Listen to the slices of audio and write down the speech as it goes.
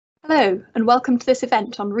Hello and welcome to this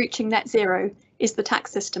event on Reaching Net Zero, Is the Tax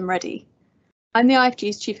System Ready? I'm the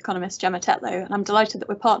IFG's Chief Economist Gemma Tetlow and I'm delighted that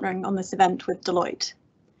we're partnering on this event with Deloitte.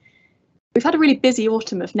 We've had a really busy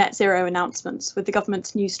autumn of net zero announcements with the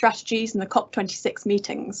government's new strategies and the COP26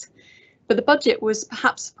 meetings, but the budget was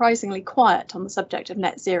perhaps surprisingly quiet on the subject of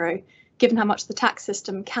net zero, given how much the tax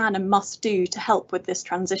system can and must do to help with this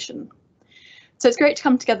transition. So it's great to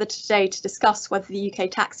come together today to discuss whether the UK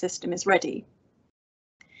tax system is ready.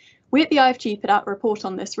 We at the IFG put out a report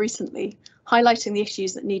on this recently, highlighting the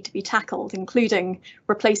issues that need to be tackled, including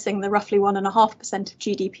replacing the roughly 1.5% of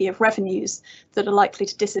GDP of revenues that are likely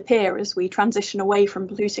to disappear as we transition away from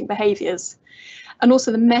polluting behaviours, and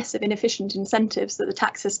also the mess of inefficient incentives that the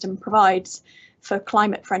tax system provides for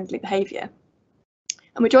climate-friendly behaviour.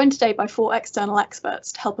 And we're joined today by 4 external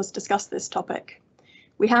experts to help us discuss this topic.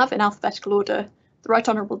 We have, in alphabetical order, the Right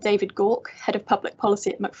Honourable David Gauke, Head of Public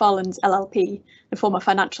Policy at Macfarlane's LLP and former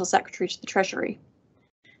Financial Secretary to the Treasury.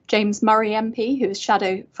 James Murray MP, who is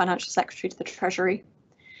Shadow Financial Secretary to the Treasury.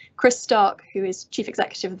 Chris Stark, who is Chief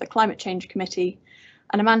Executive of the Climate Change Committee.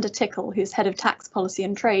 And Amanda Tickle, who is Head of Tax Policy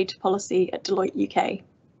and Trade Policy at Deloitte UK.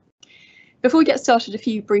 Before we get started, a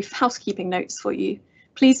few brief housekeeping notes for you.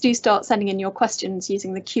 Please do start sending in your questions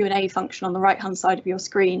using the Q&A function on the right-hand side of your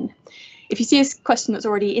screen. If you see a question that's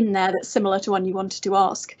already in there that's similar to one you wanted to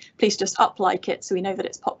ask, please just like it so we know that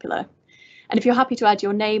it's popular. And if you're happy to add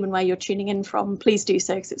your name and where you're tuning in from, please do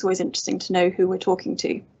so because it's always interesting to know who we're talking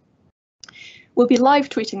to. We'll be live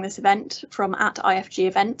tweeting this event from @IFG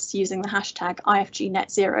events using the hashtag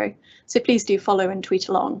IFGNetZero, so please do follow and tweet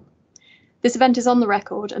along. This event is on the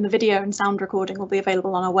record and the video and sound recording will be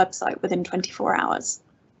available on our website within 24 hours.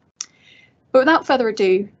 But without further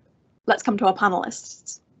ado, let's come to our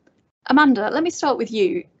panellists. Amanda, let me start with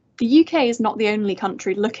you. The UK is not the only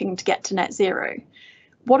country looking to get to net zero.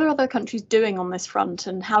 What are other countries doing on this front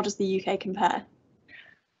and how does the UK compare?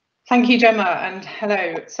 Thank you, Gemma, and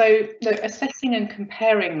hello. So assessing and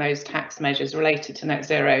comparing those tax measures related to net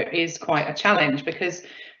zero is quite a challenge because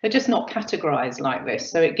they're just not categorised like this.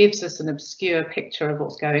 So it gives us an obscure picture of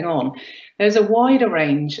what's going on. There's a wider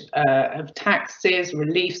range of taxes,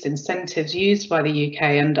 reliefs, incentives used by the UK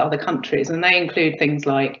and other countries, and they include things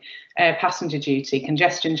like air passenger duty,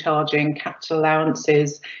 congestion charging, capital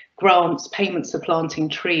allowances, grants, payments for planting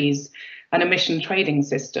trees, and emission trading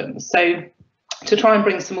systems. So to try and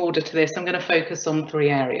bring some order to this, I'm going to focus on 3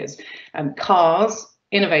 areas: cars,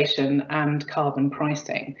 innovation, and carbon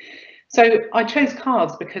pricing. So I chose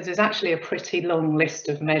cars because there's actually a pretty long list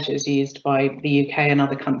of measures used by the UK and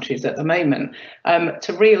other countries at the moment.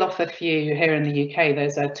 To reel off a few, here in the UK,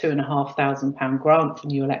 there's a £2,500 grant for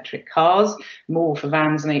new electric cars, more for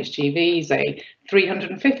vans and HGVs, a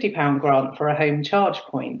 £350 grant for a home charge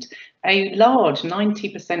point, a large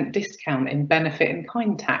 90% discount in benefit in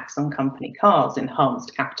kind tax on company cars,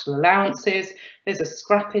 enhanced capital allowances, there's a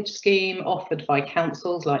scrappage scheme offered by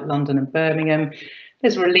councils like London and Birmingham.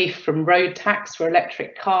 There's relief from road tax for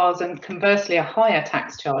electric cars and conversely a higher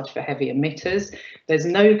tax charge for heavy emitters. There's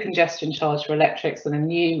no congestion charge for electrics and a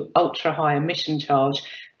new ultra high emission charge.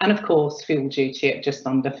 And of course, fuel duty at just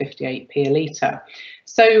under 58p a litre.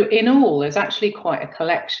 So in all, there's actually quite a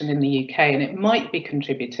collection in the UK and it might be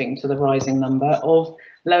contributing to the rising number of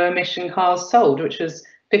low emission cars sold, which was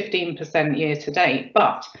 15% year to date.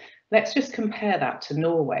 But let's just compare that to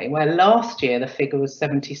Norway, where last year the figure was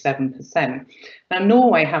 77%. Now,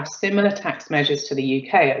 Norway have similar tax measures to the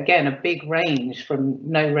UK, again, a big range from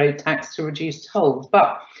no road tax to reduced tolls,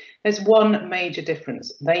 but there's one major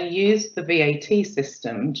difference. They use the VAT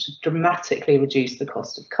system to dramatically reduce the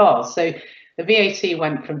cost of cars. So the VAT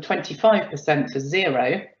went from 25% to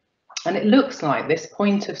 0, and it looks like this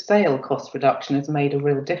point of sale cost reduction has made a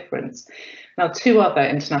real difference. Now, 2 other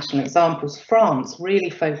international examples. France really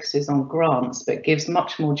focuses on grants, but gives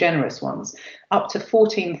much more generous ones, up to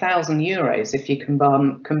 €14,000 if you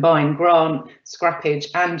combine grant, scrappage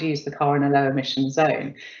and use the car in a low emission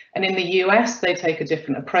zone. And in the US, they take a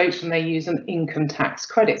different approach and they use an income tax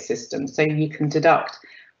credit system. So you can deduct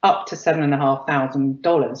up to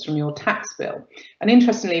 $7,500 from your tax bill. And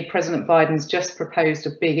interestingly, President Biden's just proposed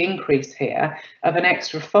a big increase here of an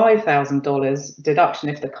extra $5,000 deduction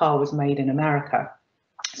if the car was made in America.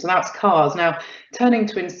 So that's cars. Now, turning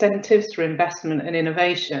to incentives through investment and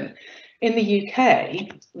innovation. In the UK,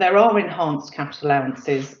 there are enhanced capital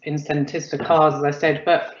allowances incentives for cars, as I said,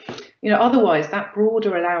 but otherwise that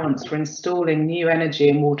broader allowance for installing new energy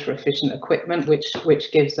and water efficient equipment,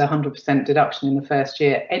 which gives a 100% deduction in the first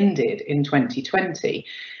year, ended in 2020.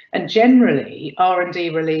 And generally,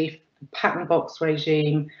 R&D relief patent box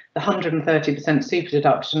regime, the 130% super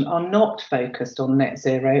deduction are not focused on net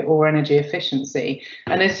zero or energy efficiency.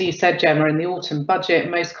 And as you said, Gemma, in the autumn budget,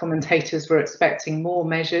 most commentators were expecting more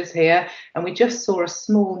measures here, and we just saw a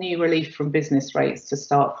small new relief from business rates to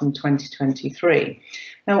start from 2023.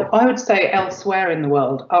 Now, I would say elsewhere in the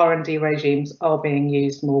world, R&D regimes are being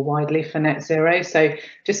used more widely for net zero. So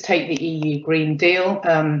just take the EU Green Deal.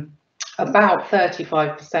 About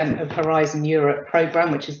 35% of Horizon Europe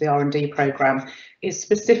programme, which is the R&D programme, is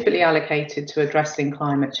specifically allocated to addressing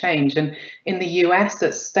climate change. And in the US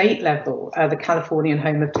at state level, the Californian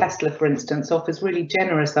home of Tesla, for instance, offers really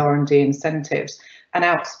generous R&D incentives and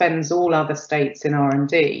outspends all other states in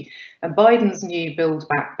R&D. And Biden's new Build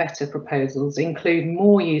Back Better proposals include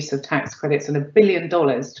more use of tax credits and $1 billion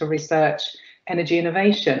to research energy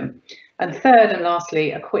innovation. And third and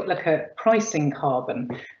lastly, a quick look at pricing carbon.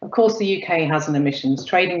 Of course, the UK has an emissions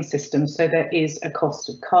trading system, so there is a cost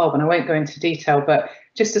of carbon. I won't go into detail, but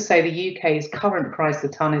just to say the UK's current price a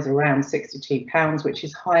tonne is around £62, which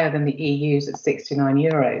is higher than the EU's at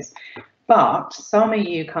 €69. But some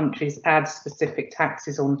EU countries add specific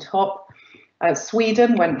taxes on top.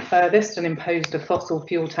 Sweden went furthest and imposed a fossil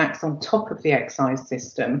fuel tax on top of the excise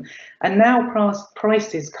system, and now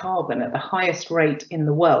prices carbon at the highest rate in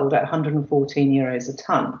the world at €114 a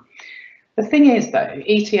tonne. The thing is, though,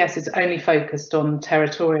 ETS is only focused on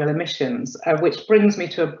territorial emissions, which brings me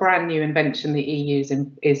to a brand new invention the EU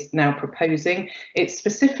is now proposing. It's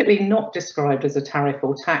specifically not described as a tariff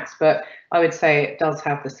or tax, but I would say it does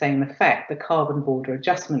have the same effect, the carbon border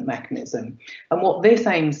adjustment mechanism. And what this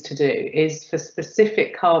aims to do is for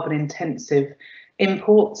specific carbon intensive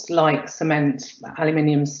imports like cement,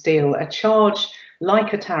 aluminium, steel, a charge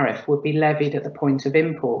like a tariff would be levied at the point of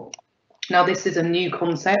import. Now, this is a new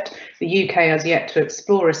concept. The UK has yet to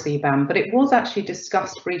explore a CBAM, but it was actually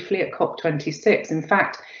discussed briefly at COP26. In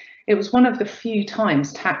fact, it was one of the few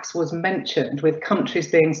times tax was mentioned, with countries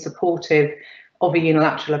being supportive of a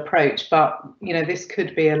unilateral approach. But, you know, this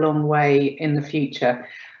could be a long way in the future.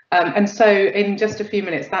 And so in just a few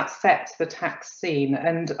minutes, that sets the tax scene.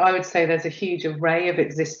 And I would say there's a huge array of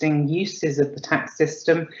existing uses of the tax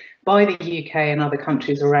system by the UK and other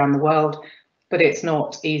countries around the world, but it's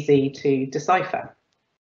not easy to decipher.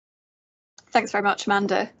 Thanks very much,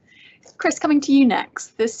 Amanda. Chris, coming to you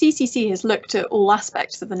next. The CCC has looked at all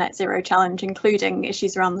aspects of the net zero challenge, including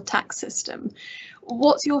issues around the tax system.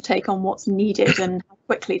 What's your take on what's needed and how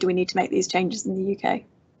quickly do we need to make these changes in the UK?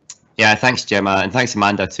 Yeah, thanks, Gemma, and thanks,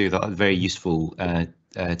 Amanda, too. That was very useful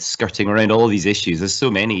skirting around all of these issues. There's so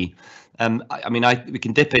many. We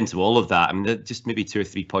can dip into all of that. I mean, just maybe 2 or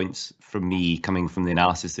 3 points from me coming from the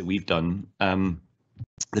analysis that we've done.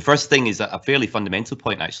 The first thing is a fairly fundamental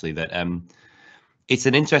point, actually, that it's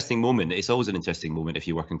an interesting moment. It's always an interesting moment if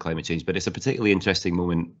you work on climate change, but it's a particularly interesting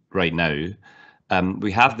moment right now.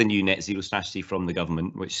 We have the new net zero strategy from the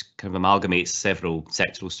government, which kind of amalgamates several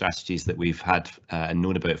sectoral strategies that we've had and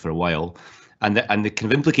known about for a while. And the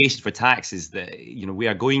kind of implication for tax is that, you know, we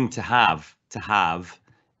are going to have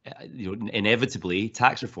inevitably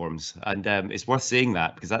tax reforms, and it's worth saying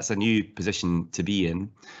that because that's a new position to be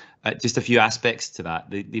in. Just a few aspects to that.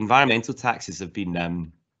 The environmental taxes have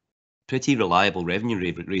been pretty reliable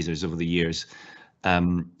revenue raisers over the years.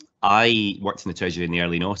 I worked in the Treasury in the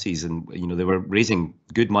early noughties, and they were raising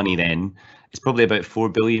good money then. It's probably about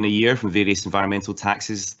 $4 billion a year from various environmental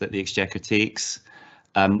taxes that the Exchequer takes.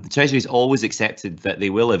 The Treasury's always accepted that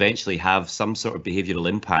they will eventually have some sort of behavioural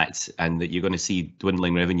impact and that you're going to see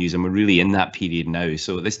dwindling revenues, and we're really in that period now.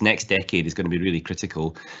 So this next decade is going to be really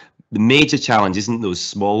critical. The major challenge isn't those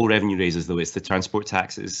small revenue raises, though, it's the transport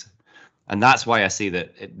taxes. And that's why I say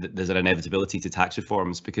that there's an inevitability to tax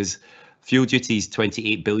reforms, because fuel duties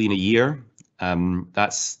 $28 billion a year.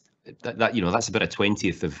 That's about a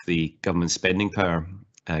 20th of the government spending power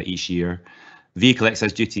each year. Vehicle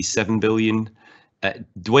excise duties $7 billion.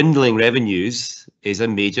 Dwindling revenues is a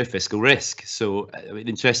major fiscal risk. So,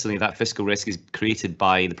 interestingly, that fiscal risk is created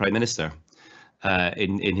by the Prime Minister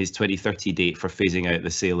in his 2030 date for phasing out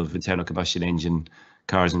the sale of internal combustion engine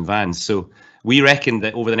cars and vans. So we reckon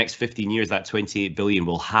that over the next 15 years, that 28 billion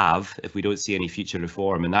will halve if we don't see any future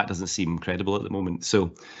reform, and that doesn't seem credible at the moment.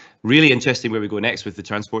 So really interesting where we go next with the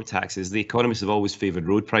transport taxes. The economists have always favoured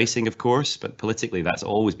road pricing, of course, but politically that's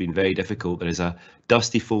always been very difficult. There is a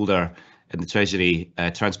dusty folder in the Treasury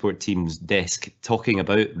transport team's desk talking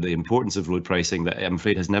about the importance of road pricing that I'm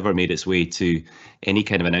afraid has never made its way to any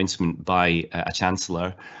kind of announcement by a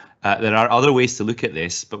Chancellor. There are other ways to look at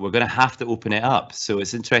this, but we're going to have to open it up. So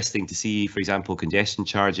it's interesting to see, for example, congestion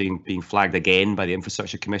charging being flagged again by the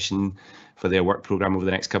Infrastructure Commission for their work programme over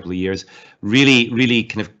the next couple of years. Really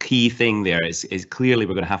kind of key thing there is clearly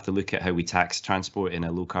we're going to have to look at how we tax transport in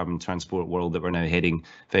a low carbon transport world that we're now heading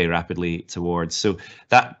very rapidly towards. So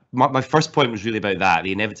that my first point was really about that,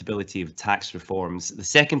 the inevitability of tax reforms. The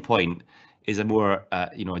second point is a more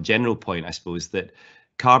a general point, I suppose, that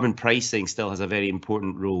carbon pricing still has a very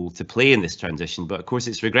important role to play in this transition, but of course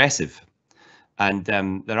it's regressive. And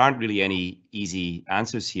there aren't really any easy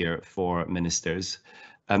answers here for ministers.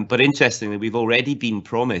 But interestingly, we've already been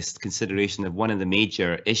promised consideration of one of the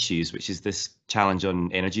major issues, which is this challenge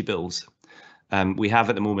on energy bills. We have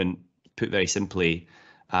at the moment, put very simply,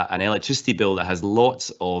 an electricity bill that has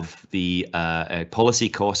lots of the policy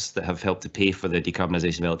costs that have helped to pay for the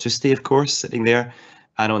decarbonisation of electricity, of course, sitting there.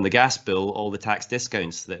 And on the gas bill, all the tax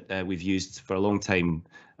discounts that we've used for a long time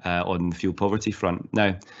on the fuel poverty front.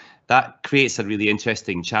 Now, that creates a really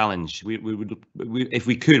interesting challenge. If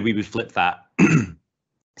we could, we would flip that.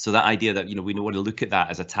 So that idea that we want to look at that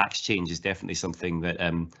as a tax change is definitely something that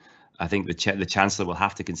I think the Chancellor will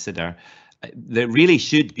have to consider. There really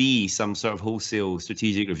should be some sort of wholesale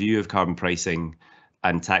strategic review of carbon pricing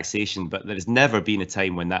and taxation, but there has never been a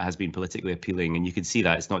time when that has been politically appealing, and you can see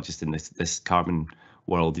that it's not just in this carbon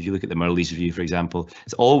world. If you look at the Murley's review, for example,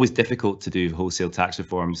 it's always difficult to do wholesale tax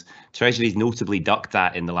reforms. Treasury's notably ducked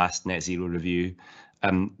that in the last net zero review.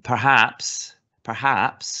 Perhaps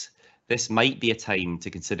this might be a time to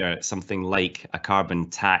consider something like a carbon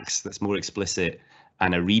tax that's more explicit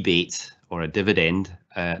and a rebate or a dividend,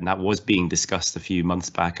 and that was being discussed a few months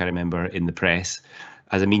back, I remember, in the press,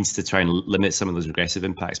 as a means to try and limit some of those regressive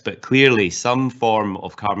impacts. But clearly some form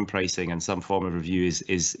of carbon pricing and some form of review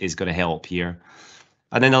is going to help here.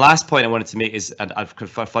 And then the last point I wanted to make is a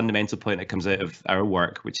fundamental point that comes out of our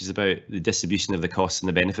work, which is about the distribution of the costs and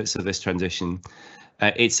the benefits of this transition.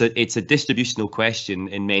 It's a distributional question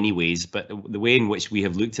in many ways, but the way in which we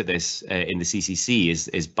have looked at this in the CCC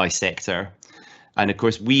is by sector. And of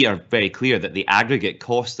course, we are very clear that the aggregate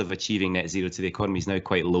cost of achieving net zero to the economy is now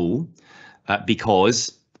quite low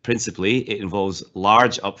because principally it involves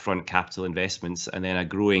large upfront capital investments and then a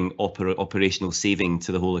growing operational saving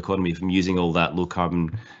to the whole economy from using all that low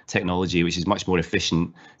carbon technology, which is much more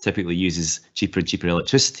efficient, typically uses cheaper and cheaper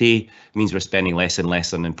electricity, means we're spending less and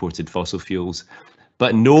less on imported fossil fuels.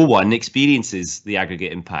 But no one experiences the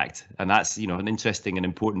aggregate impact. And that's an interesting and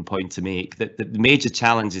important point to make, that the major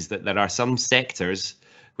challenge is that there are some sectors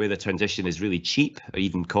where the transition is really cheap or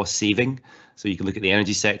even cost saving. So you can look at the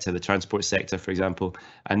energy sector, the transport sector, for example,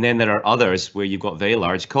 and then there are others where you've got very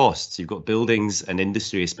large costs. You've got buildings and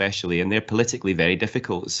industry especially, and they're politically very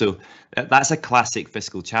difficult. So that's a classic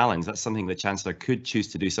fiscal challenge. That's something the Chancellor could choose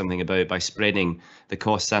to do something about by spreading the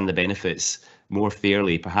costs and the benefits more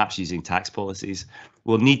fairly, perhaps using tax policies.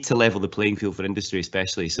 We'll need to level the playing field for industry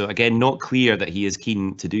especially. So again, not clear that he is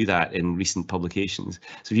keen to do that in recent publications.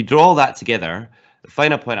 So if you draw all that together, the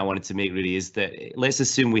final point I wanted to make really is that let's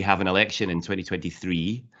assume we have an election in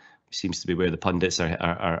 2023, which seems to be where the pundits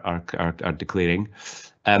are declaring.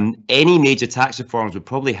 Any major tax reforms would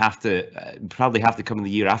probably have to come in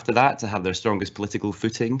the year after that to have their strongest political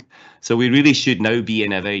footing. So we really should now be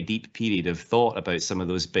in a very deep period of thought about some of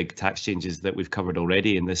those big tax changes that we've covered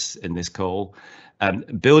already in this call.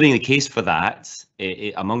 Building the case for that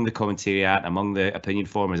among the commentariat, among the opinion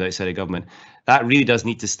formers outside of government, that really does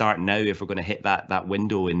need to start now if we're going to hit that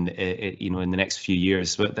window in the next few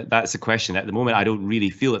years. But that's the question. At the moment, I don't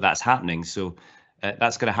really feel that that's happening. So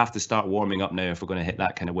that's going to have to start warming up now if we're going to hit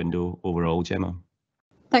that kind of window overall, Gemma.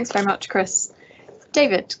 Thanks very much, Chris.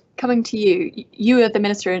 David, coming to you. You were the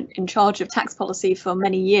Minister in charge of tax policy for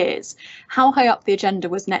many years. How high up the agenda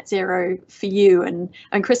was net zero for you? And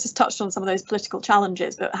Chris has touched on some of those political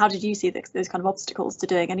challenges, but how did you see those kind of obstacles to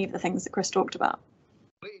doing any of the things that Chris talked about?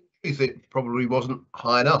 It probably wasn't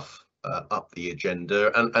high enough up the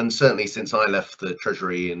agenda, and certainly since I left the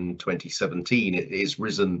Treasury in 2017, it has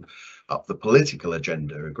risen up the political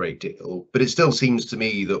agenda a great deal. But it still seems to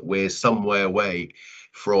me that we're some way away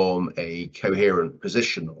from a coherent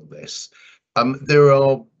position on this. There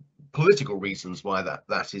are political reasons why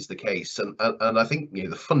that is the case, and I think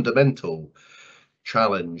the fundamental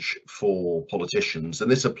challenge for politicians,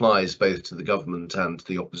 and this applies both to the government and to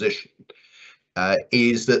the opposition,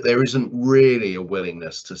 is that there isn't really a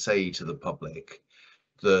willingness to say to the public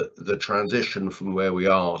that the transition from where we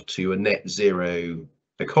are to a net zero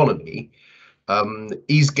economy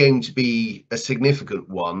is going to be a significant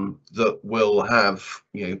one that will have,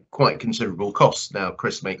 quite considerable costs. Now,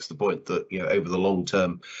 Chris makes the point that, over the long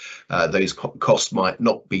term, those costs might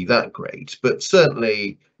not be that great, but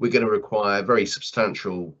certainly we're going to require very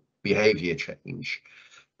substantial behaviour change.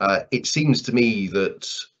 It seems to me that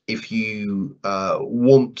if you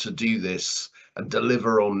want to do this and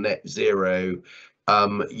deliver on net zero,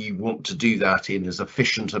 you want to do that in as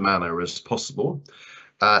efficient a manner as possible.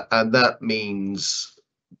 And that means,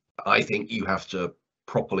 I think, you have to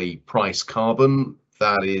properly price carbon.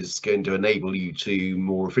 That is going to enable you to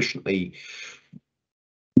more efficiently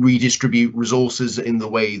redistribute resources in the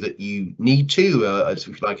way that you need to, as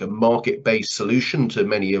if you like a market-based solution to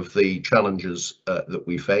many of the challenges that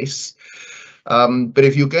we face. But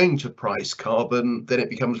if you're going to price carbon, then it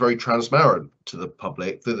becomes very transparent to the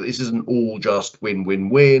public that this isn't all just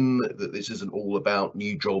win-win-win, that this isn't all about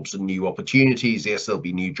new jobs and new opportunities. Yes, there'll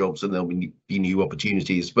be new jobs and there'll be new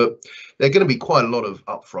opportunities, but there are going to be quite a lot of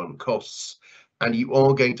upfront costs, and you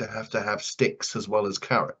are going to have sticks as well as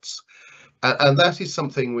carrots. And that is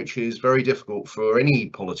something which is very difficult for any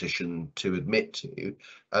politician to admit to.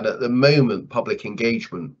 And at the moment, public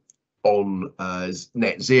engagement on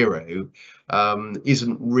net zero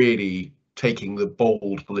isn't really taking the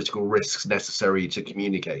bold political risks necessary to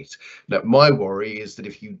communicate. Now, my worry is that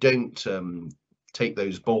if you don't take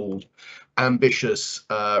those bold, ambitious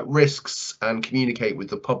risks and communicate with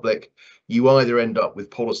the public, you either end up with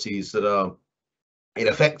policies that are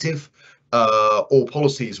ineffective or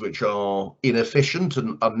policies which are inefficient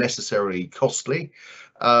and unnecessarily costly.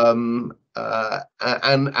 And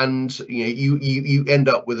you end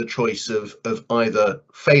up with a choice of either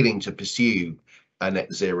failing to pursue a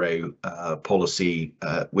net zero policy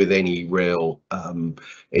with any real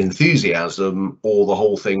enthusiasm, or the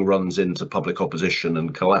whole thing runs into public opposition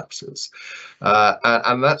and collapses.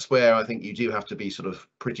 And that's where I think you do have to be sort of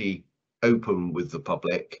pretty open with the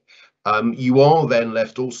public. You are then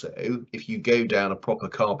left also, if you go down a proper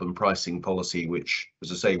carbon pricing policy, which,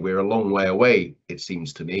 as I say, we're a long way away, it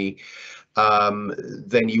seems to me,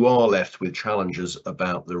 then you are left with challenges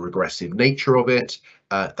about the regressive nature of it.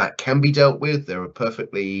 That can be dealt with. There are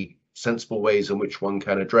perfectly sensible ways in which one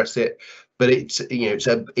can address it, but it's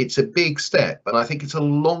a big step, and I think it's a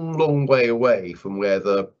long way away from where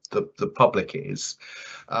the public is.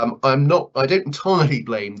 I don't entirely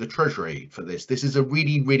blame the Treasury for this. This is a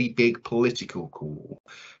really big political call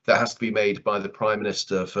that has to be made by the Prime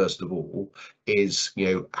Minister first of all. Is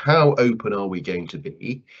how open are we going to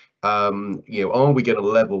be? Are we going to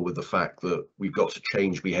level with the fact that we've got to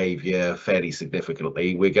change behaviour fairly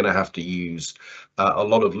significantly? We're going to have to use a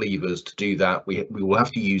lot of levers to do that. We will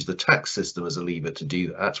have to use the tax system as a lever to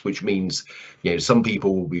do that, which means some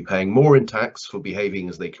people will be paying more in tax for behaving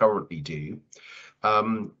as they currently do.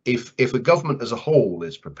 If a government as a whole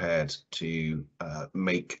is prepared to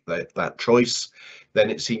make that choice, then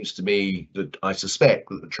it seems to me that I suspect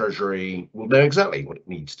that the Treasury will know exactly what it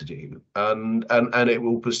needs to do, and it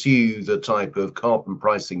will pursue the type of carbon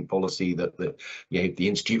pricing policy that the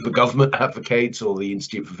Institute for Government advocates, or the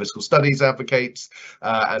Institute for Fiscal Studies advocates,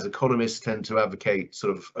 as economists tend to advocate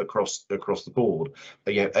sort of across the board.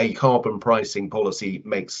 A carbon pricing policy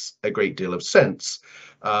makes a great deal of sense.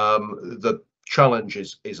 The challenge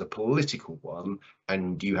is a political one,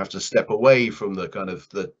 and you have to step away from the kind of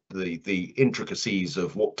the intricacies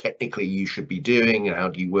of what technically you should be doing and how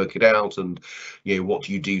do you work it out, and what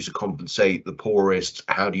do you do to compensate the poorest,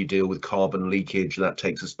 how do you deal with carbon leakage. And that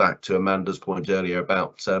takes us back to Amanda's point earlier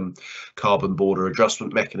about carbon border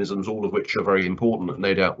adjustment mechanisms, all of which are very important and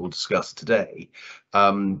no doubt we'll discuss today.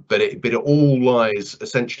 But it all lies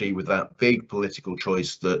essentially with that big political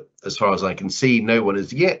choice that, as far as I can see, no one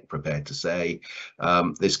is yet prepared to say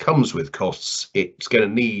this comes with costs. It's going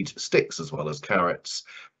to need sticks as well as carrots,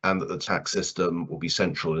 and that the tax system will be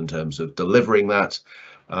central in terms of delivering that.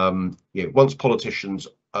 Once politicians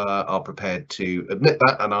are prepared to admit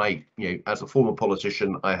that, and I, as a former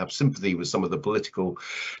politician, I have sympathy with some of the political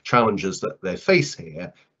challenges that they face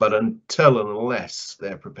here, but until and unless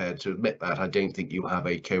they're prepared to admit that, I don't think you'll have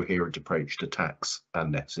a coherent approach to tax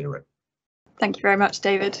and net zero. Thank you very much,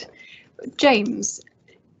 David. James,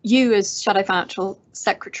 you as Shadow Financial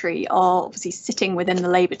Secretary are obviously sitting within the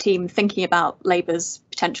Labour team thinking about Labour's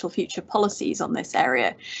potential future policies on this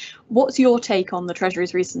area. What's your take on the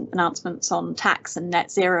Treasury's recent announcements on tax and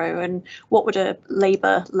net zero, and what would a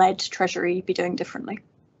Labour-led Treasury be doing differently?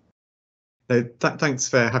 Thanks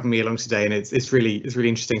for having me along today, and it's really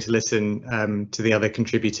interesting to listen to the other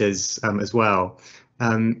contributors as well.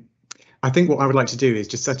 I think what I would like to do is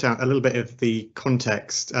just set out a little bit of the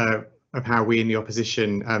context of how we in the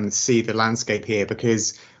opposition see the landscape here,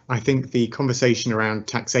 because I think the conversation around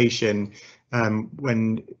taxation,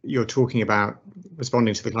 when you're talking about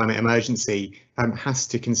responding to the climate emergency, has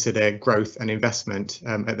to consider growth and investment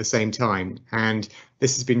at the same time. And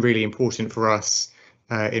this has been really important for us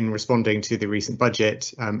in responding to the recent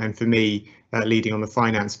budget, and for me, leading on the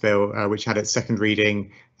finance bill, which had its second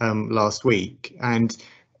reading last week. And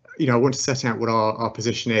I want to set out what our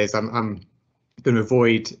position is. I'm going to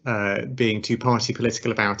avoid being too party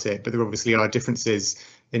political about it, but there obviously are differences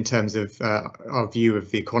in terms of our view of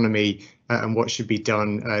the economy and what should be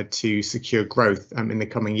done to secure growth in the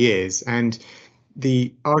coming years. And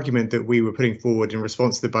the argument that we were putting forward in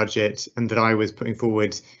response to the budget, and that I was putting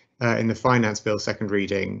forward in the finance bill second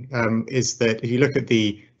reading, is that if you look at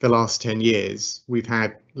the last 10 years, we've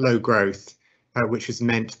had low growth, which has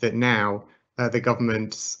meant that now the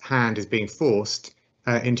government's hand is being forced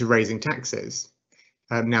into raising taxes.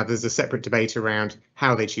 Now, there's a separate debate around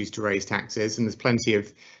how they choose to raise taxes, and there's plenty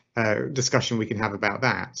of discussion we can have about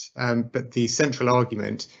that. But the central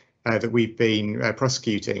argument that we've been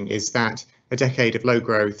prosecuting is that a decade of low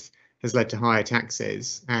growth has led to higher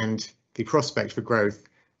taxes, and the prospect for growth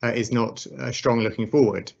is not strong looking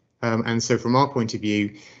forward. And so from our point of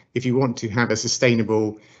view, if you want to have a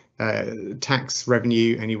sustainable tax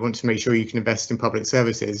revenue and you want to make sure you can invest in public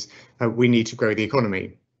services, we need to grow the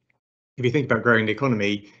economy. If you think about growing the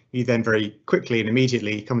economy, you then very quickly and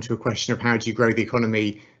immediately come to a question of how do you grow the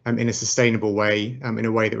economy in a sustainable way, in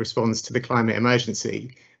a way that responds to the climate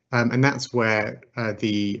emergency. And that's where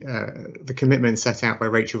the commitment set out by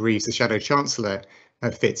Rachel Reeves, the Shadow Chancellor,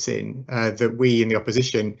 fits in, that we in the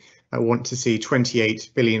opposition want to see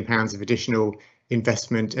 £28 billion of additional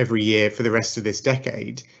investment every year for the rest of this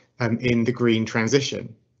decade in the green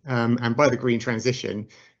transition. And by the green transition,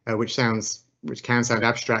 which can sound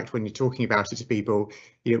abstract when you're talking about it to people,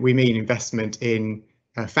 we mean investment in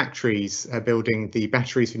factories building the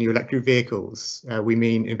batteries for new electric vehicles. We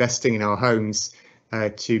mean investing in our homes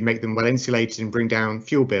to make them well insulated and bring down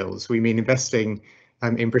fuel bills. We mean investing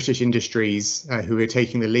in British industries who are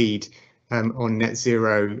taking the lead on net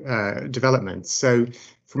zero development. So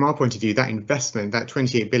from our point of view, that investment, that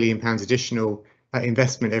 £28 billion additional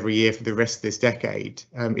investment every year for the rest of this decade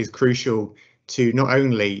is crucial to not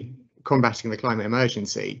only combating the climate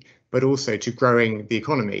emergency, but also to growing the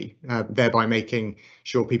economy, thereby making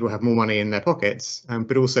sure people have more money in their pockets,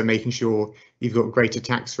 but also making sure you've got greater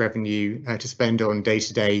tax revenue to spend on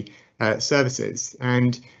day-to-day services.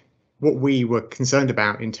 And what we were concerned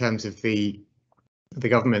about in terms of the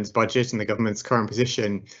government's budget and the government's current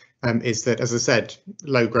position is that, as I said,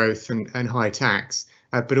 low growth and high tax,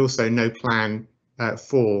 but also no plan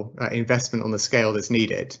for investment on the scale that's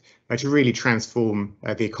needed to really transform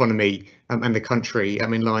the economy and the country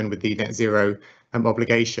in line with the net zero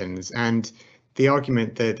obligations. And the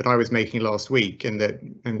argument that I was making last week,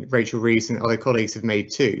 and Rachel Reeves and other colleagues have made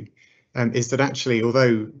too, is that actually,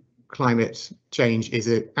 although climate change is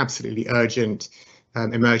an absolutely urgent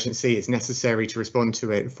emergency, it's necessary to respond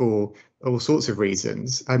to it for all sorts of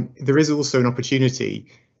reasons, there is also an opportunity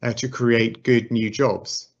to create good new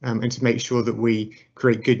jobs and to make sure that we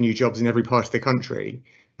create good new jobs in every part of the country.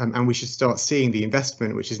 And we should start seeing the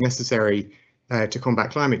investment which is necessary to combat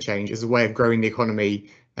climate change as a way of growing the economy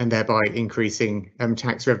and thereby increasing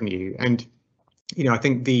tax revenue. And, I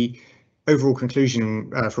think the overall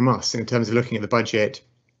conclusion from us in terms of looking at the budget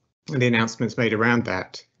and the announcements made around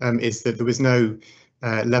that is that there was no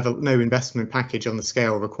investment package on the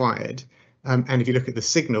scale required. And if you look at the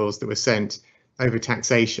signals that were sent over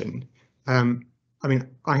taxation, I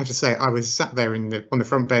have to say, I was sat there on the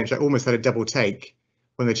front bench. I almost had a double take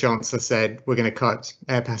when the Chancellor said we're going to cut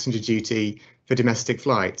air passenger duty for domestic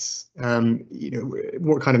flights.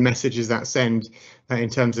 What kind of message does that send in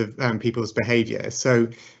terms of people's behaviour? So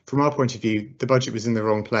from our point of view, the budget was in the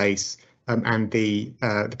wrong place, and the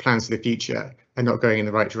plans for the future are not going in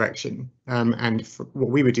the right direction. And what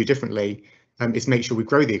we would do differently is make sure we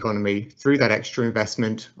grow the economy through that extra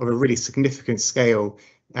investment of a really significant scale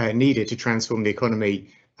needed to transform the economy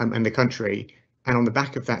and the country. And on the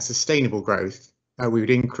back of that sustainable growth, we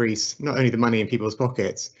would increase not only the money in people's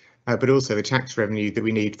pockets, but also the tax revenue that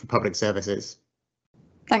we need for public services.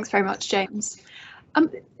 Thanks very much, James.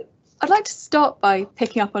 I'd like to start by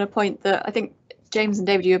picking up on a point that I think James and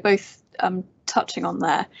David, you were both touching on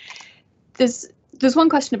there. There's one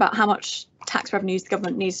question about how much tax revenues the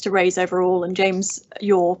government needs to raise overall, and James,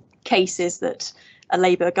 your case is that a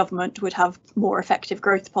Labour government would have more effective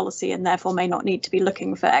growth policy and therefore may not need to be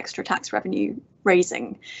looking for extra tax revenue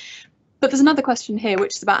raising. But there's another question here,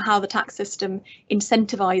 which is about how the tax system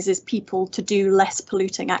incentivises people to do less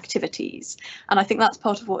polluting activities. And I think that's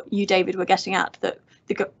part of what you, David, were getting at, that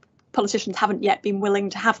politicians haven't yet been willing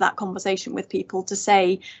to have that conversation with people to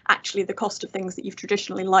say, actually, the cost of things that you've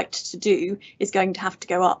traditionally liked to do is going to have to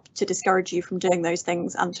go up to discourage you from doing those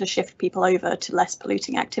things and to shift people over to less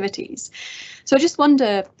polluting activities. So I just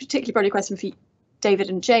wonder, particularly probably a question for David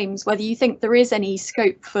and James, whether you think there is any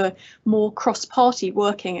scope for more cross-party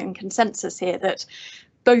working and consensus here, that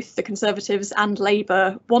both the Conservatives and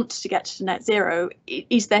Labour want to get to net zero.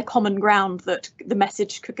 Is there common ground that the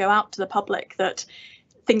message could go out to the public that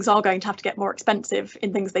things are going to have to get more expensive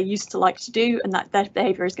in things they used to like to do, and that their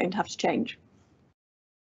behaviour is going to have to change?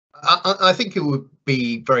 I think it would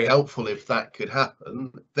be very helpful if that could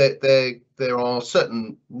happen. There are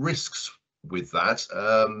certain risks with that.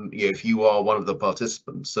 If you are one of the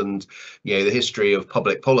participants, and the history of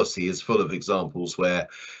public policy is full of examples where,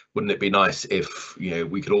 wouldn't it be nice if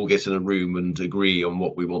we could all get in a room and agree on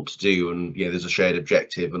what we want to do, and there's a shared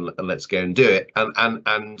objective, and let's go and do it.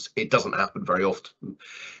 And it doesn't happen very often.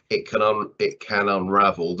 It can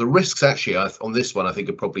unravel. The risks actually on this one I think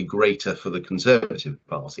are probably greater for the Conservative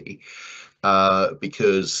Party,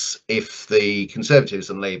 because if the Conservatives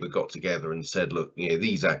and Labour got together and said, look,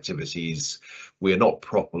 these activities, we're not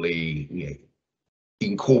properly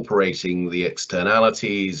incorporating the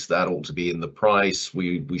externalities, that ought to be in the price,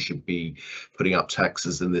 we should be putting up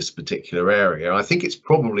taxes in this particular area. I think it's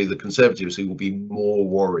probably the Conservatives who will be more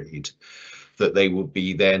worried that they would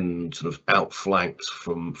be then sort of outflanked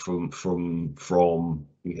from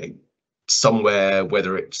somewhere,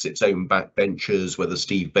 whether it's its own backbenchers, whether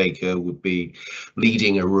Steve Baker would be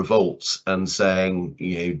leading a revolt and saying,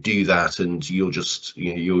 do that, and you're just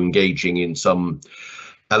you're engaging in some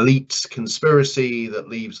elite conspiracy that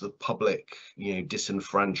leaves the public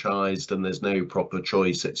disenfranchised, and there's no proper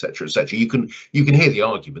choice, etc., etc. You can hear the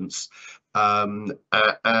arguments, to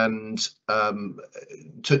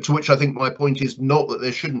which I think my point is not that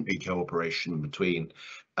there shouldn't be cooperation between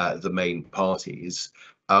the main parties,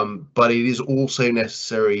 but it is also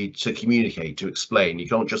necessary to communicate, to explain. You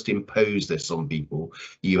can't just impose this on people.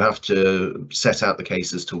 You have to set out the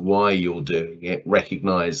case as to why you're doing it,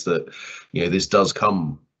 recognise that this does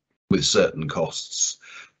come with certain costs,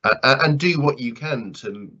 and do what you can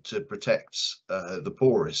to protect the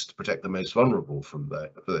poorest, protect the most vulnerable from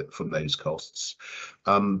those costs.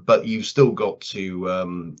 But you've still got to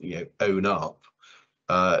own up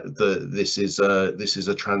that this is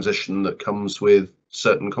a transition that comes with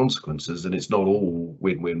certain consequences, and it's not all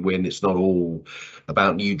win-win-win. It's not all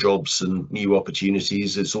about new jobs and new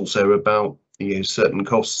opportunities. It's also about certain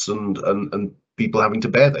costs and people having to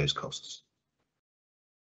bear those costs.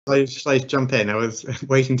 Shall I jump in? I was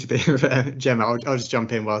waiting to be Gemma. I'll just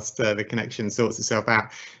jump in whilst the connection sorts itself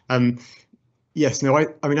out. Yes, no, I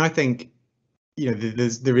mean, I think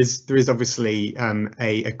there is obviously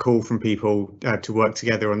a call from people to work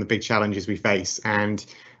together on the big challenges we face, and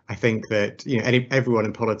I think that everyone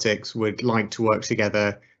in politics would like to work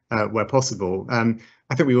together where possible.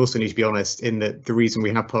 I think we also need to be honest in that the reason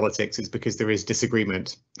we have politics is because there is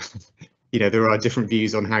disagreement. There are different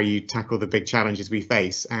views on how you tackle the big challenges we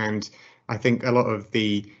face, and I think a lot of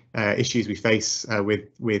the issues we face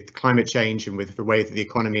with climate change and with the way that the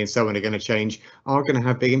economy and so on are going to change are going to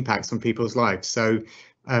have big impacts on people's lives. So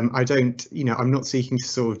I don't, I'm not seeking to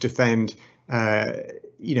sort of defend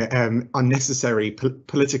unnecessary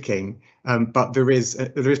politicking, but there is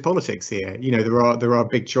politics here. There are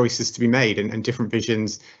big choices to be made and different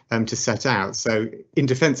visions to set out. So in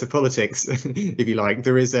defence of politics, if you like,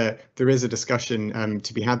 there is a discussion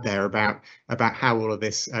to be had there about how all of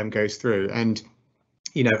this goes through. And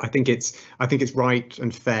I think it's right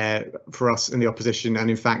and fair for us in the opposition,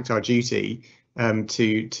 and in fact our duty,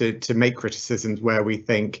 to make criticisms where we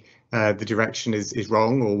think the direction is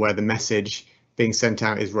wrong, or where the message being sent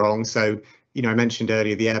out is wrong. So I mentioned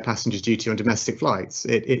earlier the air passengers duty on domestic flights.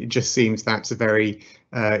 It just seems that's a very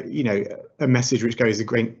a message which goes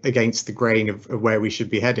against the grain of where we should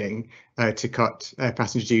be heading, to cut air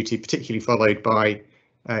passenger duty, particularly followed by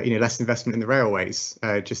less investment in the railways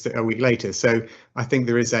just a week later. So I think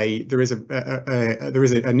there is a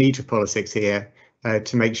need for politics here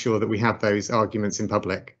to make sure that we have those arguments in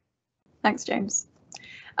public. Thanks, James.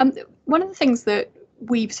 One of the things that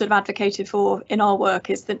we've sort of advocated for in our work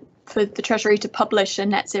is that for the Treasury to publish a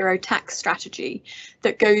net zero tax strategy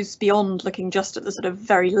that goes beyond looking just at the sort of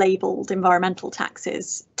very labelled environmental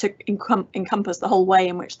taxes to encompass the whole way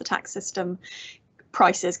in which the tax system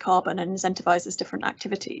prices carbon and incentivises different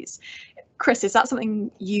activities. Chris, is that something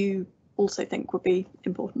you also think would be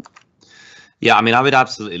important? Yeah, I mean, I would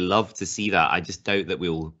absolutely love to see that. I just doubt that we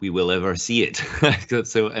will ever see it.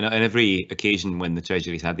 So, on every occasion when the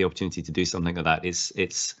Treasury's had the opportunity to do something like that,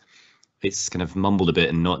 it's it's kind of mumbled a bit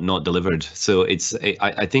and not delivered. So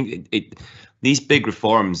I think these big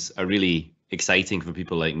reforms are really exciting for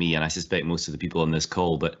people like me, and I suspect most of the people on this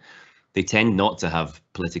call, but they tend not to have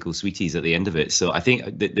political sweeties at the end of it. So I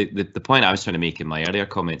think the point I was trying to make in my earlier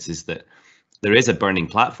comments is that there is a burning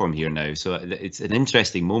platform here now. So it's an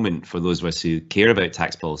interesting moment for those of us who care about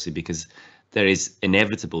tax policy, because there is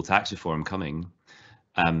inevitable tax reform coming.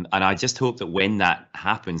 And I just hope that when that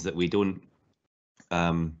happens, that we don't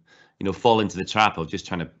fall into the trap of just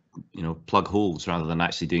trying to plug holes rather than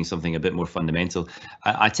actually doing something a bit more fundamental.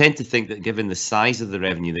 I tend to think that given the size of the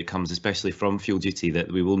revenue that comes, especially from fuel duty,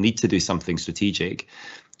 that we will need to do something strategic.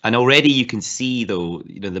 And already you can see, though,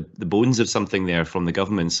 the bones of something there from the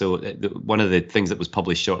government. So one of the things that was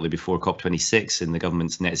published shortly before COP26 in the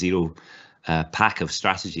government's net zero pack of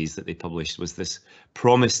strategies that they published was this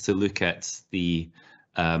promise to look at the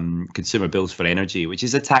consumer bills for energy, which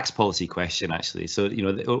is a tax policy question, actually. So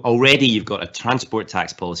already you've got a transport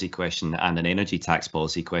tax policy question and an energy tax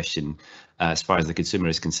policy question as far as the consumer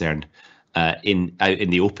is concerned, out in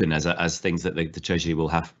the open as things that the Treasury will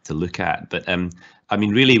have to look at. But I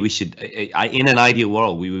mean, really, we should, in an ideal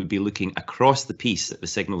world, we would be looking across the piece at the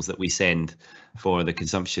signals that we send for the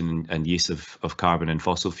consumption and use of carbon and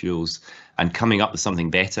fossil fuels, and coming up with something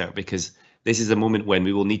better, because this is a moment when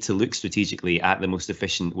we will need to look strategically at the most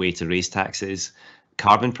efficient way to raise taxes.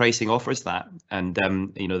 Carbon pricing offers that, and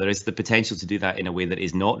there is the potential to do that in a way that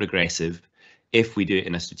is not regressive if we do it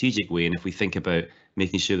in a strategic way, and if we think about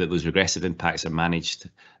making sure that those regressive impacts are managed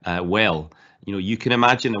well. You can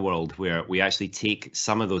imagine a world where we actually take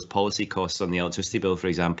some of those policy costs on the electricity bill, for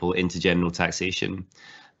example, into general taxation.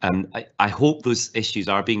 I hope those issues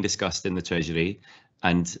are being discussed in the Treasury.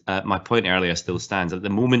 And my point earlier still stands. At the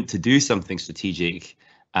moment, to do something strategic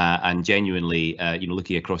and genuinely,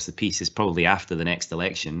 looking across the piece, is probably after the next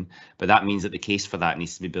election. But that means that the case for that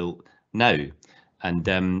needs to be built now. And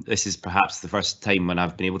this is perhaps the first time when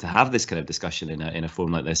I've been able to have this kind of discussion in a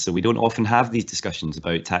forum like this. So we don't often have these discussions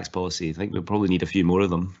about tax policy. I think we'll probably need a few more of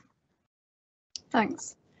them.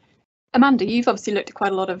 Thanks. Amanda, you've obviously looked at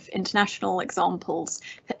quite a lot of international examples.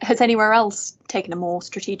 Has anywhere else taken a more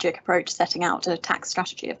strategic approach setting out a tax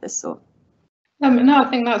strategy of this sort? No, I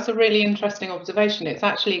think that's a really interesting observation. It's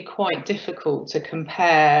actually quite difficult to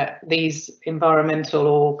compare these environmental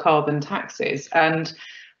or carbon taxes, and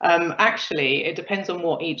actually it depends on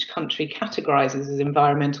what each country categorises as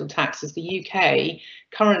environmental taxes. The UK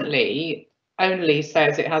currently only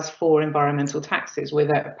says it has 4 environmental taxes, with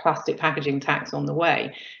a plastic packaging tax on the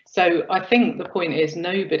way. So I think the point is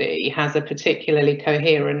nobody has a particularly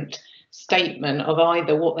coherent statement of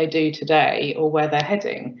either what they do today or where they're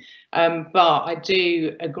heading. But I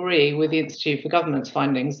do agree with the Institute for Government's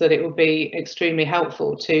findings that it would be extremely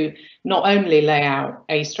helpful to not only lay out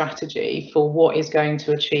a strategy for what is going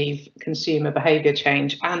to achieve consumer behaviour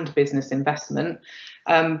change and business investment,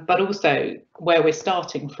 but also where we're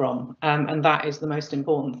starting from, and that is the most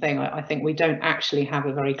important thing. I think we don't actually have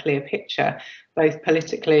a very clear picture, both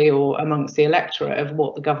politically or amongst the electorate, of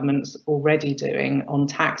what the government's already doing on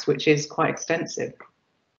tax, which is quite extensive.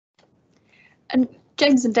 And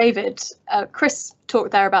James and David, Chris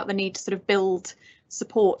talked there about the need to sort of build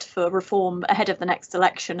support for reform ahead of the next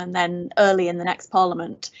election, and then early in the next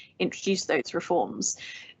parliament introduce those reforms.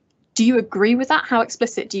 Do you agree with that? How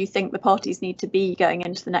explicit do you think the parties need to be going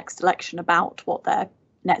into the next election about what their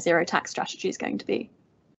net zero tax strategy is going to be?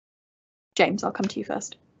 James, I'll come to you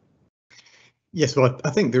first. Yes, well, I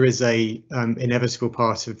think there is a inevitable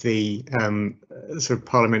part of the sort of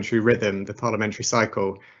parliamentary rhythm, the parliamentary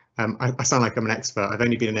cycle. I sound like I'm an expert. I've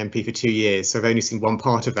only been an MP for 2 years, so I've only seen one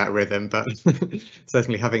part of that rhythm, but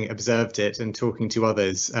certainly having observed it and talking to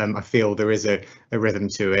others, I feel there is a rhythm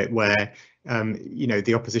to it where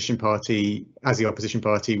the opposition party, as the opposition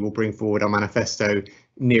party, will bring forward our manifesto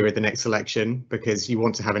nearer the next election, because you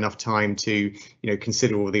want to have enough time to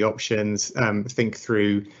consider all the options, think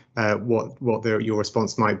through what your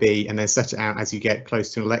response might be, and then set it out as you get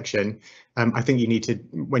close to an election. I think you need to,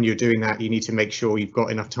 when you're doing that, you need to make sure you've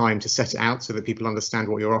got enough time to set it out so that people understand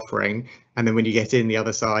what you're offering. And then when you get in the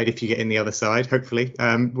other side, if you get in the other side, hopefully,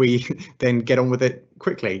 we then get on with it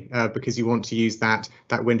quickly, because you want to use that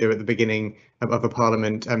window at the beginning of a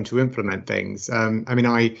parliament to implement things. I mean,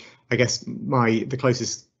 I guess the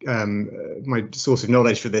closest my source of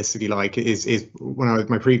knowledge for this, if you like, is when I was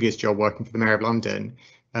my previous job working for the Mayor of London,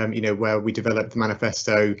 where we developed the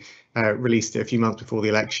manifesto, released it a few months before the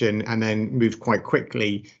election, and then moved quite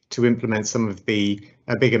quickly to implement some of the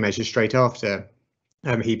bigger measures straight after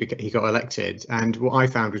he got elected. And what I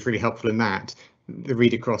found was really helpful in that, the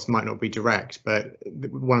read across might not be direct, but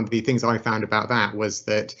one of the things I found about that was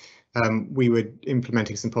that we were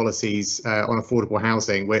implementing some policies on affordable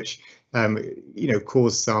housing, which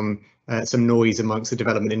caused some noise amongst the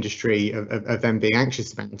development industry of them being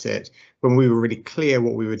anxious about it. When we were really clear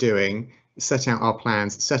what we were doing, set out our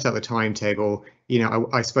plans, set out the timetable,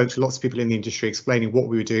 I spoke to lots of people in the industry explaining what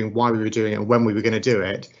we were doing, why we were doing it, and when we were going to do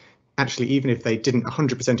it. Actually, even if they didn't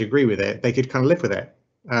 100% agree with it, they could kind of live with it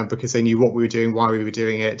because they knew what we were doing, why we were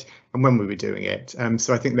doing it, and when we were doing it.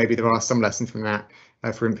 So I think maybe there are some lessons from that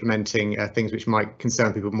for implementing things which might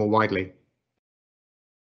concern people more widely.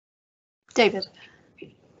 David.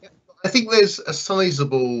 I think there's a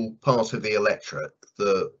sizable part of the electorate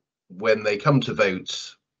that when they come to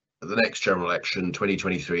vote at the next general election,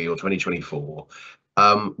 2023 or 2024,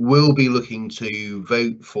 will be looking to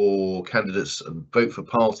vote for candidates and vote for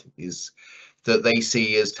parties that they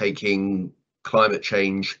see as taking climate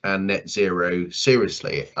change and net zero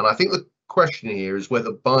seriously. And I think the question here is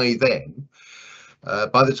whether by then,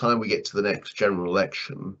 by the time we get to the next general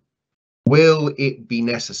election, will it be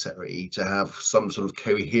necessary to have some sort of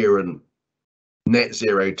coherent net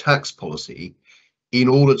zero tax policy in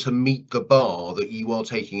order to meet the bar that you are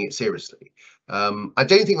taking it seriously? I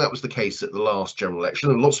don't think that was the case at the last general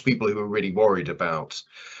election, and lots of people who were really worried about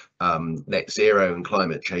net zero and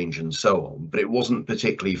climate change and so on, but it wasn't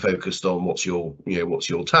particularly focused on what's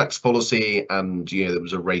your tax policy, and there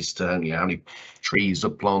was a race to how many trees are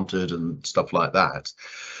planted and stuff like that.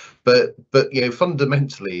 But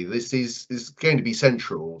fundamentally, this is going to be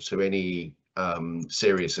central to any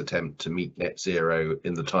serious attempt to meet net zero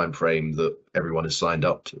in the time frame that everyone is signed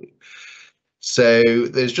up to. So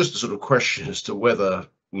there's just a sort of question as to whether,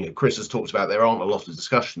 Chris has talked about there aren't a lot of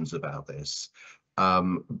discussions about this,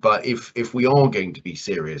 but if we are going to be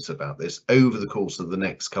serious about this over the course of the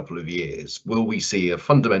next couple of years, will we see a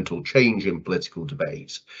fundamental change in political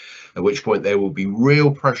debate, at which point there will be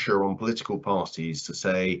real pressure on political parties to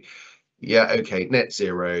say, yeah, okay, net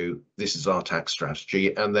zero, this is our tax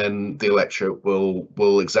strategy, and then the electorate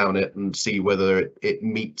will examine it and see whether it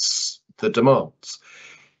meets the demands.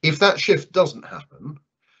 If that shift doesn't happen,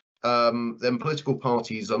 then political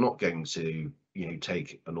parties are not going to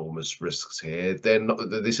take enormous risks here.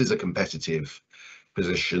 This is a competitive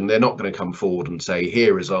position. They're not going to come forward and say,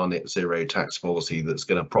 here is our net zero tax policy that's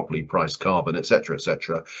going to properly price carbon, etc.,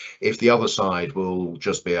 etc. If the other side will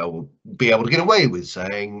just be able to get away with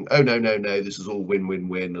saying, oh no, this is all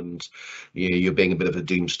win-win-win, and you're being a bit of a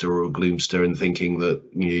doomster or a gloomster and thinking that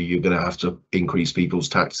you're going to have to increase people's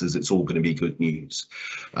taxes, it's all going to be good news.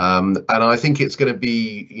 And I think it's going to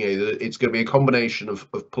be a combination of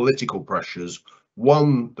political pressures.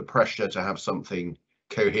 One, the pressure to have something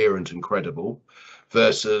coherent and credible,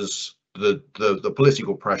 versus the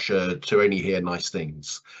political pressure to only hear nice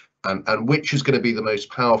things. And which is going to be the most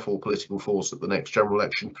powerful political force at the next general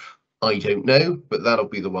election, I don't know, but that'll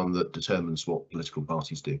be the one that determines what political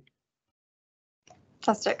parties do.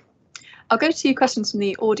 Fantastic. I'll go to questions from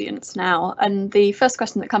the audience now, and the first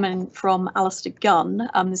question that come in from Alistair Gunn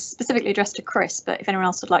is specifically addressed to Chris, but if anyone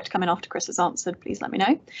else would like to come in after Chris has answered, please let me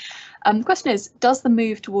know. The question is, does the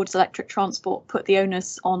move towards electric transport put the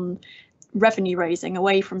onus on revenue raising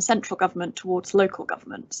away from central government towards local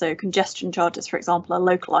government? So congestion charges, for example, are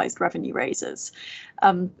localised revenue raisers.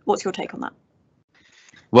 What's your take on that?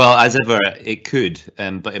 Well, as ever, it could,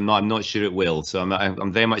 but I'm not sure it will. So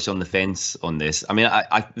I'm very much on the fence on this. I mean,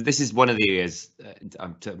 this is one of the areas.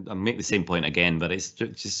 I'll make the same point again, but it's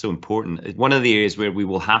just so important. It's one of the areas where we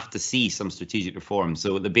will have to see some strategic reform.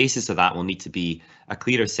 So the basis of that will need to be a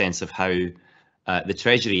clearer sense of how the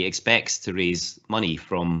Treasury expects to raise money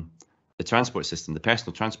from the transport system, the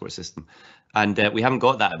personal transport system, and we haven't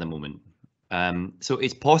got that at the moment. So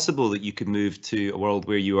it's possible that you could move to a world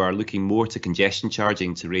where you are looking more to congestion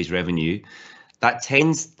charging to raise revenue. That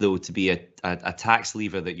tends, though, to be a tax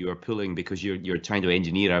lever that you are pulling because you're trying to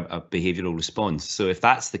engineer a behavioural response. So if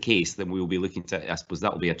that's the case, then we will be looking to, I suppose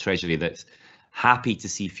that will be a Treasury that's happy to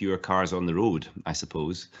see fewer cars on the road, I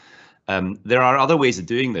suppose. There are other ways of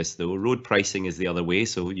doing this, though. Road pricing is the other way,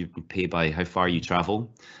 so you pay by how far you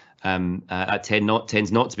travel. That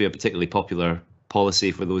tends not to be a particularly popular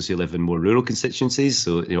policy for those who live in more rural constituencies.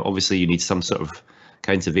 So obviously you need some sort of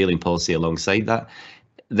countervailing policy alongside that.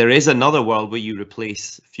 There is another world where you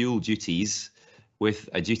replace fuel duties with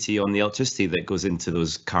a duty on the electricity that goes into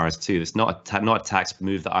those cars too. It's not a tax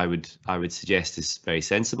move that I would suggest is very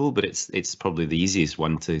sensible, but it's probably the easiest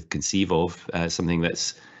one to conceive of, something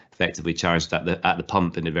that's effectively charged at the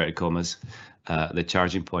pump, in inverted commas, the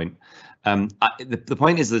charging point. The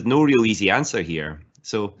point is there's no real easy answer here.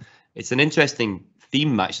 So it's an interesting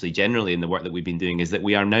theme, actually, generally in the work that we've been doing, is that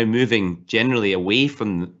we are now moving generally away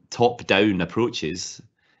from top-down approaches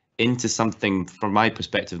into something, from my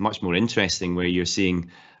perspective, much more interesting, where you're seeing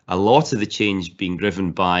a lot of the change being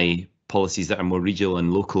driven by policies that are more regional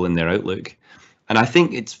and local in their outlook. And I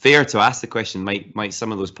think it's fair to ask the question, might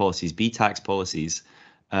some of those policies be tax policies?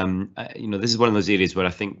 This is one of those areas where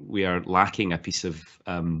I think we are lacking a piece of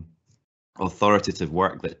authoritative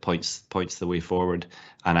work that points the way forward.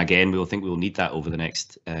 And again, we'll need that over the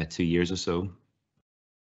next 2 years or so.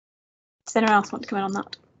 Does anyone else want to comment on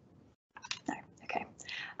that? No. Okay.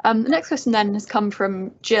 The next question then has come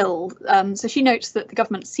from Jill. So she notes that the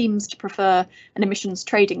government seems to prefer an emissions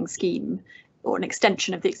trading scheme or an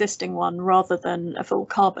extension of the existing one rather than a full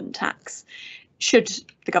carbon tax. Should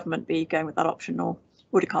the government be going with that option, or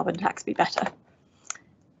would a carbon tax be better?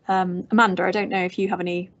 Amanda, I don't know if you have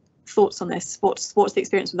any thoughts on this. What's the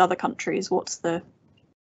experience with other countries? What's going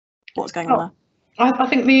on there? I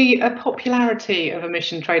think the popularity of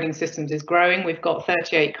emission trading systems is growing. We've got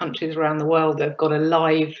 38 countries around the world that have got a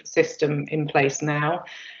live system in place now.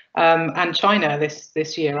 And China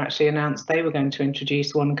this year actually announced they were going to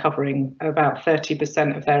introduce one covering about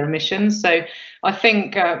 30% of their emissions. So I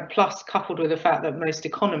think, plus coupled with the fact that most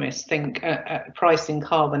economists think pricing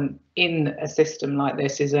carbon in a system like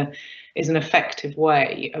this is an effective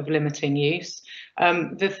way of limiting use.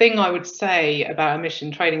 The thing I would say about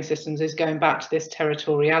emission trading systems is going back to this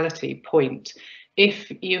territoriality point.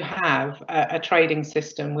 If you have a trading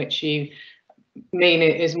system which you mean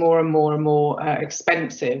it is more and more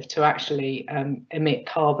expensive to actually emit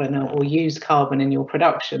carbon or use carbon in your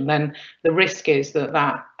production, then the risk is that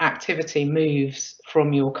that activity moves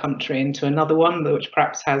from your country into another one, which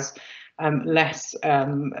perhaps has less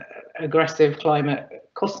aggressive climate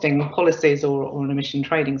costing policies or an emission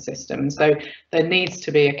trading system. So there needs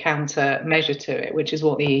to be a counter measure to it, which is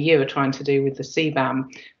what the EU are trying to do with the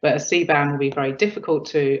CBAM. But a CBAM will be very difficult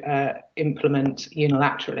to implement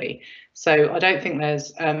unilaterally. So I don't think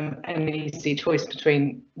there's an easy choice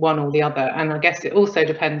between one or the other. And I guess it also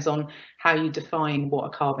depends on how you define what a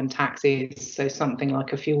carbon tax is. So something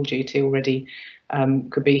like a fuel duty already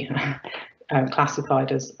could be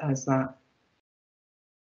classified as that.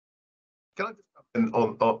 Can I just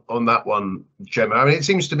on that one, Gemma? I mean, it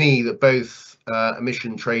seems to me that both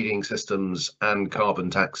emission trading systems and carbon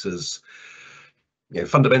taxes,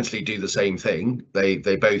 fundamentally do the same thing. They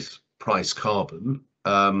both price carbon,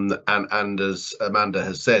 and as Amanda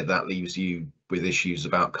has said, that leaves you with issues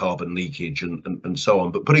about carbon leakage and so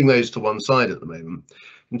on. But putting those to one side at the moment,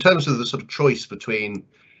 in terms of the sort of choice between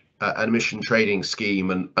an emission trading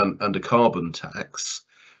scheme and a carbon tax,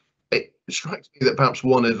 it strikes me that perhaps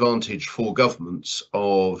one advantage for governments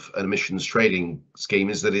of an emissions trading scheme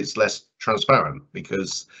is that it's less transparent,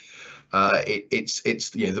 because it's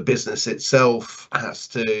the business itself has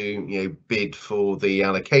to bid for the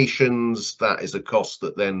allocations. That is a cost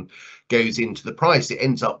that then goes into the price. It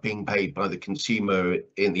ends up being paid by the consumer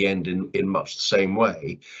in the end in much the same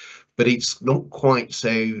way, but it's not quite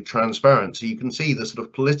so transparent. So you can see the sort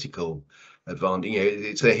of political advantage.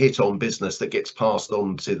 It's a hit on business that gets passed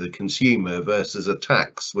on to the consumer versus a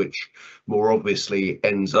tax which more obviously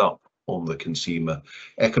ends up on the consumer.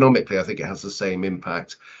 Economically, I think it has the same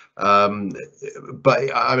impact. But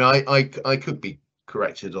I mean, I could be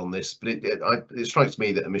corrected on this, but it strikes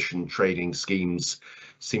me that emission trading schemes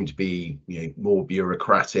seem to be more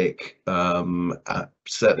bureaucratic.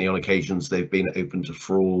 Certainly on occasions they've been open to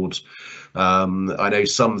fraud. I know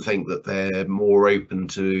some think that they're more open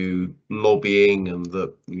to lobbying, and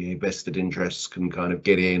that vested interests can kind of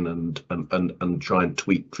get in and try and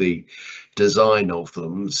tweak the design of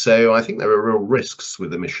them. So I think there are real risks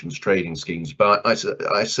with emissions trading schemes, but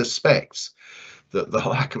I suspect that the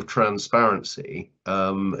lack of transparency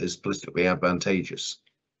is politically advantageous.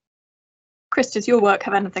 Chris, does your work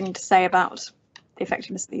have anything to say about the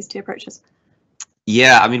effectiveness of these two approaches?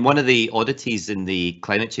 Yeah, I mean, one of the oddities in the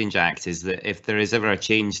Climate Change Act is that if there is ever a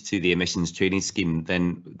change to the emissions trading scheme,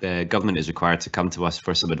 then the government is required to come to us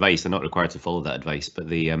for some advice. They're not required to follow that advice,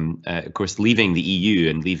 but of course, leaving the EU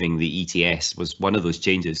and leaving the ETS was one of those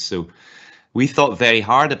changes. So we thought very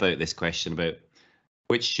hard about this question about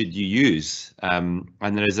which should you use, and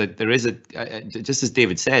there is a just as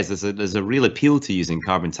David says, there's a real appeal to using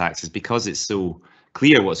carbon taxes because it's so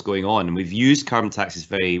clear what's going on, and we've used carbon taxes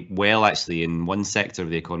very well actually in one sector of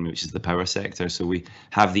the economy, which is the power sector. So we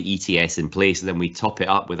have the ETS in place, and then we top it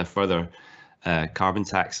up with a further carbon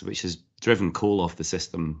tax, which has driven coal off the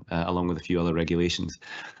system, along with a few other regulations.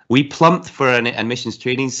 We plumped for an emissions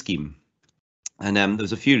trading scheme. And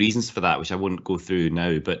there's a few reasons for that, which I won't go through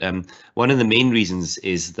now. But one of the main reasons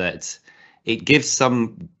is that it gives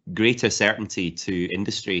some greater certainty to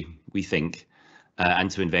industry, we think, and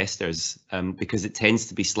to investors, because it tends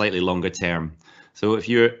to be slightly longer term. So if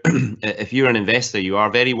you're if you're an investor, you are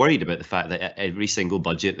very worried about the fact that every single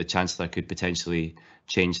budget, the Chancellor could potentially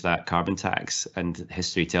change that carbon tax, and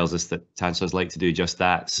history tells us that Chancellors like to do just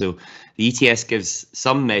that. So the ETS gives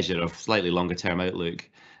some measure of slightly longer term outlook.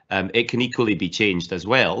 It can equally be changed as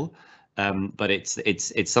well, but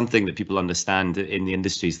it's something that people understand in the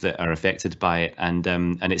industries that are affected by it, and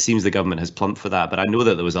it seems the government has plumped for that. But I know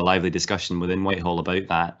that there was a lively discussion within Whitehall about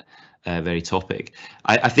that very topic.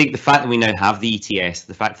 I think the fact that we now have the ETS,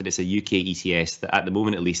 the fact that it's a UK ETS that at the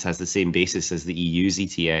moment at least has the same basis as the EU's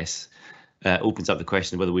ETS, opens up the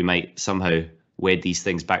question of whether we might somehow wed these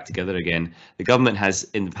things back together again. The government has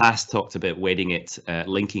in the past talked about wedding it,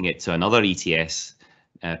 linking it to another ETS,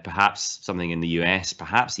 perhaps something in the US,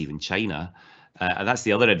 perhaps even China. And that's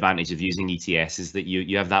the other advantage of using ETS, is that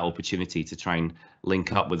you have that opportunity to try and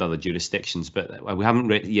link up with other jurisdictions. But we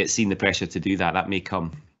haven't yet seen the pressure to do that. That may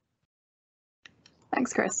come.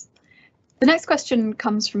 Thanks, Chris. The next question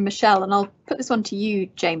comes from Michelle, and I'll put this one to you,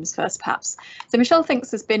 James, first, perhaps. So Michelle thinks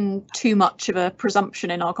there's been too much of a presumption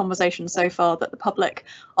in our conversation so far that the public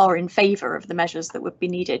are in favour of the measures that would be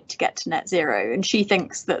needed to get to net zero. And she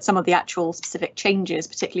thinks that some of the actual specific changes,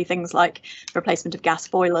 particularly things like the replacement of gas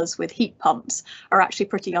boilers with heat pumps, are actually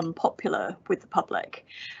pretty unpopular with the public.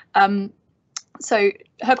 So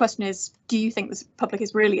her question is, do you think the public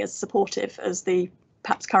is really as supportive as the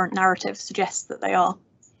perhaps current narrative suggests that they are?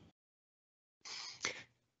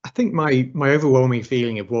 I think my overwhelming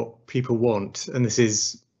feeling of what people want, and this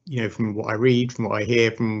is, from what I read, from what I hear,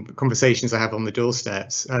 from conversations I have on the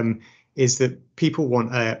doorsteps, is that people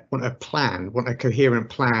want a plan, want a coherent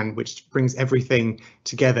plan which brings everything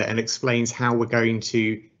together and explains how we're going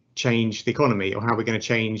to change the economy, or how we're going to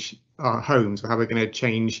change our homes, or how we're going to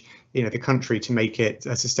change the country to make it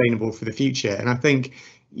sustainable for the future. And I think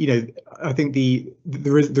I think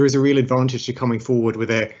there is a real advantage to coming forward with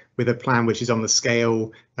a plan which is on the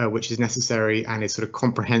scale which is necessary and is sort of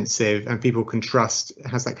comprehensive, and people can trust,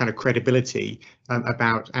 has that kind of credibility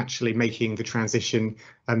about actually making the transition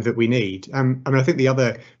that we need. I mean, I think the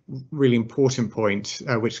other really important point,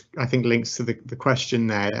 which I think links to the question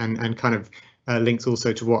there, and kind of links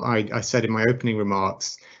also to what I said in my opening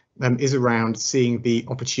remarks, is around seeing the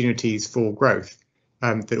opportunities for growth.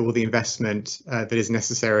 That all the investment that is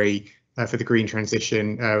necessary for the green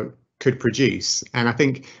transition could produce. And I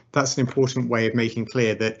think that's an important way of making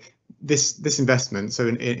clear that this investment, so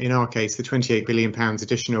in our case, the £28 billion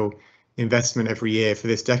additional investment every year for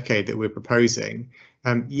this decade that we're proposing,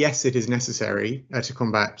 yes, it is necessary to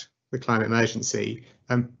combat the climate emergency,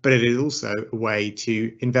 but it is also a way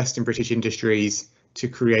to invest in British industries, to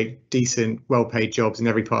create decent, well-paid jobs in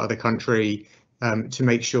every part of the country, to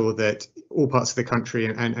make sure that all parts of the country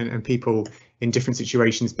and people in different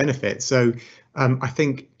situations benefit. So I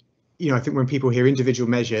think when people hear individual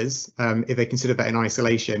measures, if they consider that in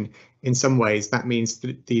isolation, in some ways that means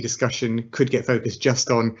that the discussion could get focused just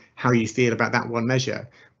on how you feel about that one measure,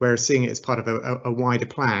 whereas seeing it as part of a wider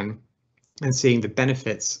plan and seeing the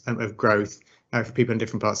benefits of growth for people in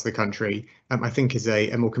different parts of the country, I think is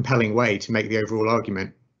a more compelling way to make the overall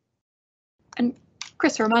argument. And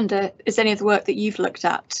Chris or Amanda, is any of the work that you've looked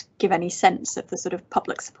at give any sense of the sort of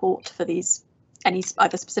public support for these, any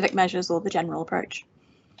either specific measures or the general approach?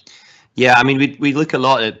 Yeah, I mean, we look a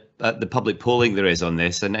lot at the public polling there is on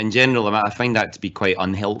this, and in general, I find that to be quite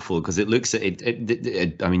unhelpful, because it looks at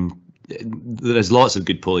it. I mean, there's lots of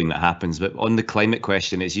good polling that happens, but on the climate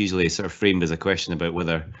question, it's usually sort of framed as a question about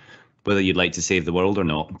whether you'd like to save the world or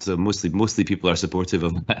not. So mostly people are supportive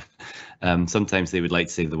of that. Sometimes they would like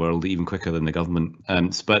to save the world even quicker than the government.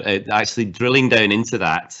 But actually drilling down into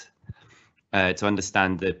that to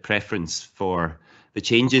understand the preference for the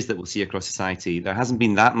changes that we'll see across society, there hasn't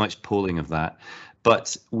been that much polling of that.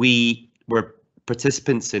 But we were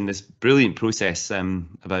participants in this brilliant process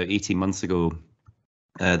about 18 months ago,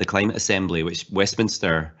 the Climate Assembly, which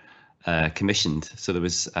Westminster commissioned. So there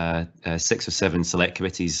was 6 or 7 select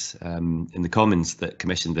committees in the Commons that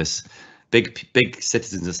commissioned this big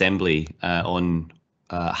citizens' assembly on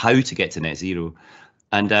how to get to net zero.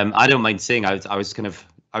 And I don't mind saying I was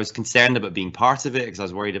concerned about being part of it, because I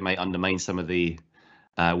was worried it might undermine some of the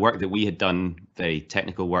work that we had done, very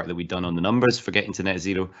technical work that we'd done on the numbers for getting to net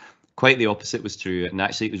zero. Quite the opposite was true, and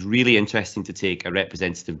actually it was really interesting to take a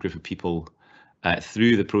representative group of people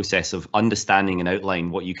through the process of understanding and outline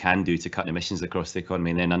what you can do to cut emissions across the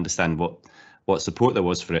economy, and then understand what support there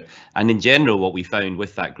was for it. And in general, what we found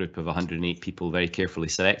with that group of 108 people, very carefully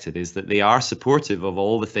selected, is that they are supportive of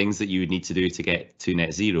all the things that you would need to do to get to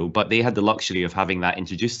net zero, but they had the luxury of having that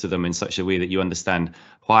introduced to them in such a way that you understand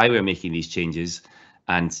why we're making these changes,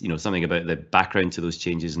 and something about the background to those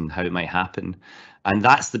changes and how it might happen. And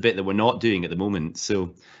that's the bit that we're not doing at the moment.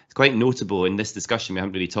 So it's quite notable in this discussion. We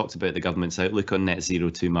haven't really talked about the government's outlook on net zero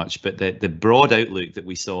too much, but the broad outlook that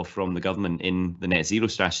we saw from the government in the net zero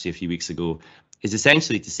strategy a few weeks ago is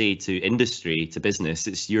essentially to say to industry, to business,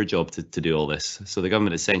 it's your job to do all this. So the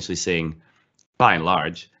government is essentially saying, by and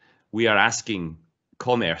large, we are asking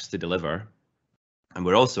commerce to deliver, and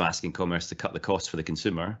we're also asking commerce to cut the cost for the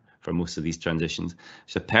consumer for most of these transitions.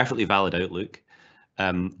 It's a perfectly valid outlook.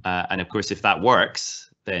 And of course, if that works,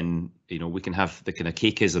 then we can have the kind of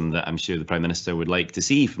cakeism that I'm sure the Prime Minister would like to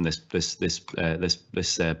see from this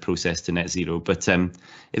process to net zero. But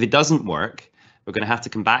if it doesn't work, we're going to have to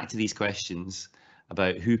come back to these questions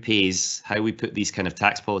about who pays, how we put these kind of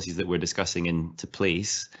tax policies that we're discussing into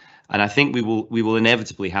place. And I think we will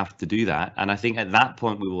inevitably have to do that. And I think at that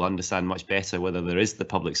point, we will understand much better whether there is the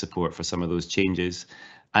public support for some of those changes.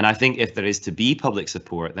 And I think if there is to be public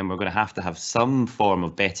support, then we're going to have some form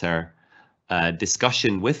of better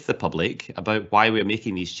discussion with the public about why we're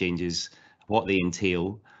making these changes, what they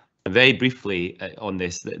entail. And very briefly on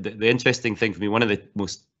this, the interesting thing for me, one of the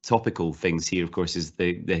most topical things here, of course, is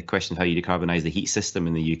the question of how you decarbonise the heat system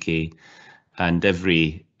in the UK. And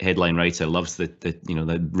every headline writer loves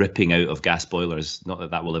the ripping out of gas boilers. Not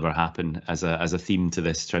that that will ever happen as a theme to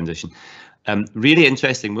this transition. Really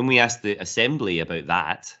interesting, when we asked the Assembly about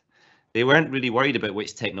that, they weren't really worried about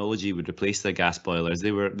which technology would replace their gas boilers.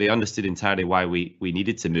 They understood entirely why we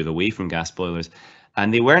needed to move away from gas boilers,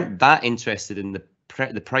 and they weren't that interested in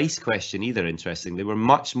the price question either. Interesting, they were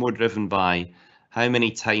much more driven by how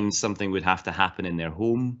many times something would have to happen in their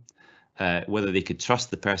home, whether they could trust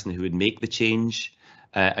the person who would make the change.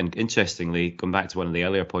 And interestingly, going back to one of the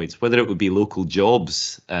earlier points, whether it would be local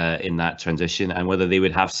jobs in that transition and whether they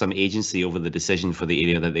would have some agency over the decision for the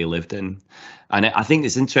area that they lived in. And I think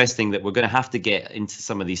it's interesting that we're going to have to get into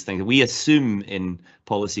some of these things. We assume in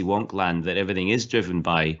policy wonk land that everything is driven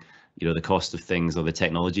by the cost of things or the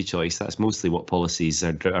technology choice. That's mostly what policies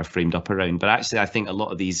are framed up around. But actually, I think a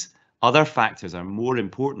lot of these other factors are more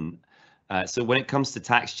important. So when it comes to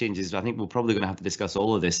tax changes, I think we're probably going to have to discuss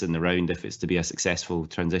all of this in the round if it's to be a successful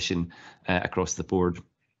transition across the board.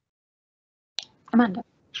 Amanda.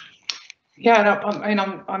 Yeah, no, I mean,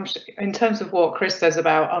 I'm in terms of what Chris says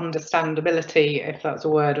about understandability, if that's a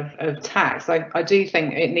word, of tax, I do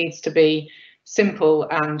think it needs to be simple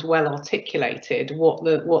and well articulated what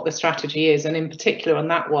the strategy is, and in particular on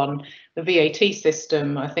that one, the VAT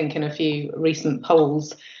system, I think in a few recent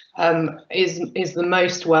polls, is the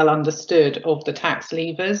most well understood of the tax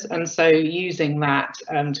levers, and so using that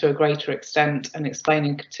to a greater extent and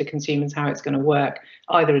explaining to consumers how it's going to work,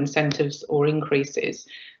 either incentives or increases,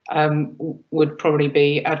 would probably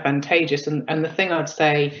be advantageous. And the thing I'd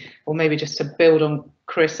say, or maybe just to build on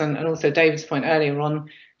Chris and also David's point earlier on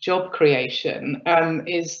job creation,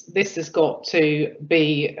 is this has got to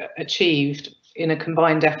be achieved in a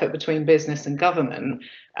combined effort between business and government,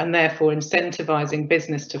 and therefore incentivising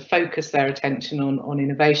business to focus their attention on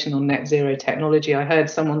innovation, on net zero technology. I heard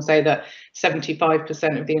someone say that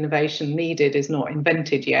 75% of the innovation needed is not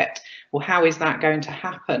invented yet. Well, how is that going to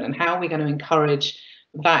happen, and how are we going to encourage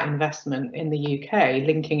that investment in the UK,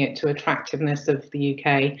 linking it to attractiveness of the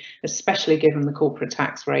UK, especially given the corporate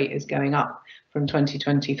tax rate is going up from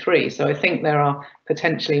 2023. So I think there are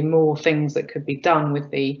potentially more things that could be done with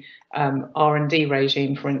the R&D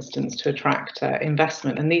regime, for instance, to attract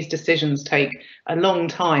investment. And these decisions take a long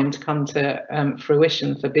time to come to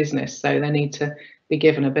fruition for business. So they need to be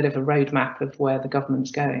given a bit of a roadmap of where the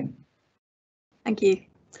government's going. Thank you.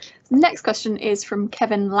 The next question is from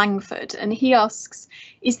Kevin Langford, and he asks,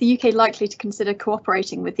 is the UK likely to consider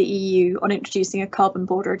cooperating with the EU on introducing a carbon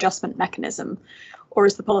border adjustment mechanism, or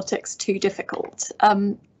is the politics too difficult?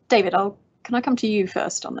 David, can I come to you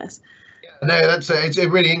first on this? No, it's a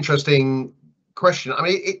really interesting question. I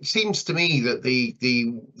mean, it seems to me that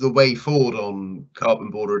the way forward on carbon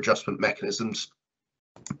border adjustment mechanisms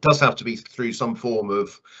does have to be through some form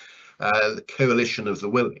of the coalition of the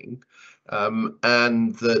willing.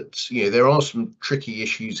 And that there are some tricky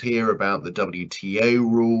issues here about the WTO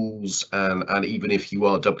rules, and even if you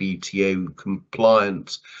are WTO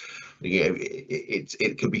compliant,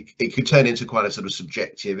 it could turn into quite a sort of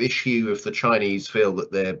subjective issue if the Chinese feel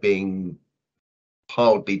that they're being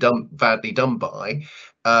badly done by,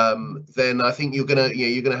 then I think you're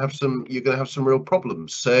gonna have some real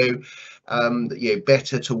problems. So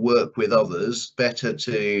better to work with others, better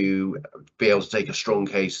to be able to take a strong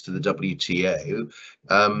case to the WTO,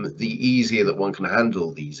 the easier that one can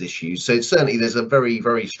handle these issues. So certainly there's a very,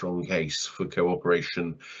 very strong case for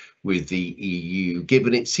cooperation with the EU,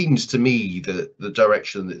 given it seems to me that the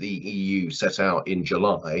direction that the EU set out in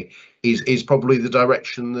July is probably the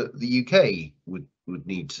direction that the UK would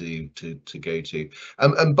need to go to.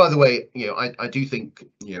 And by the way, I do think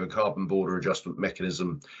a carbon border adjustment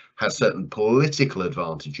mechanism has certain political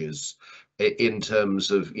advantages in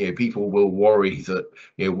terms of people will worry that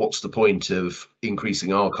what's the point of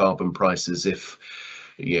increasing our carbon prices if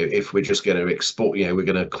we're just going to export, we're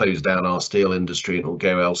going to close down our steel industry and it'll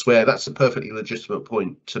go elsewhere. That's a perfectly legitimate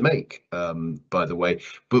point to make, by the way.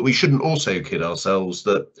 But we shouldn't also kid ourselves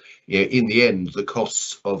that in the end, the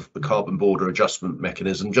costs of the carbon border adjustment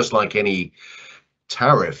mechanism, just like any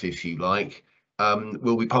tariff, if you like,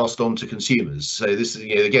 will be passed on to consumers. So this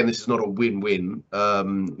is, again, this is not a win-win.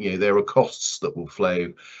 There are costs that will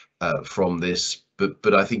flow from this,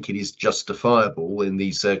 but I think it is justifiable in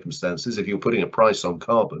these circumstances. If you're putting a price on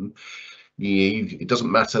carbon, it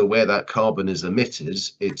doesn't matter where that carbon is emitted.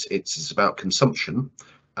 It's about consumption,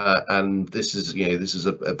 and this is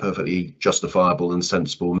a perfectly justifiable and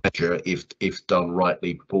sensible measure if done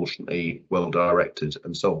rightly, proportionately, well directed,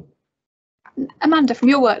 and so on. Amanda, from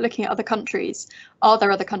your work looking at other countries, are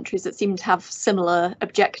there other countries that seem to have similar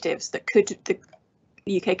objectives that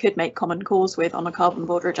the UK could make common cause with on a carbon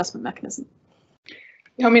border adjustment mechanism?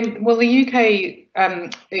 I mean, well, the UK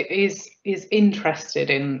is interested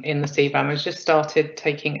in the CBAM. Has just started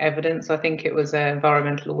taking evidence. I think it was an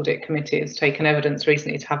Environmental Audit Committee has taken evidence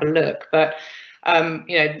recently to have a look. But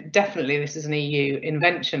definitely this is an EU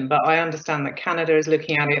invention. But I understand that Canada is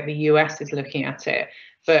looking at it, the US is looking at it.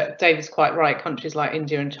 But David's quite right. Countries like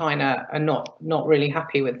India and China are not really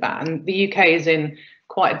happy with that. And the UK is in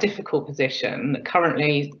quite a difficult position,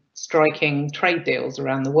 currently striking trade deals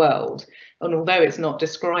around the world. And although it's not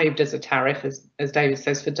described as a tariff, as David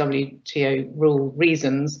says, for WTO rule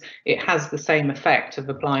reasons, it has the same effect of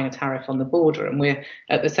applying a tariff on the border. And we're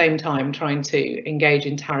at the same time trying to engage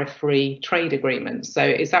in tariff-free trade agreements. So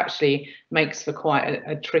it actually makes for quite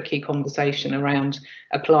a tricky conversation around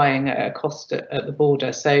applying a cost at the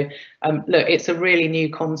border. So look, it's a really new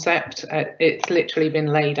concept. It's literally been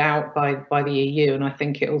laid out by the EU, and I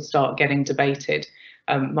think it will start getting debated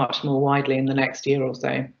much more widely in the next year or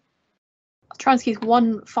so. I'll try and squeeze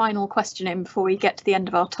one final question in before we get to the end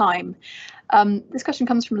of our time. This question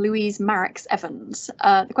comes from Louise Marix Evans.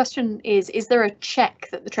 The question is there a check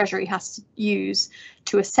that the Treasury has to use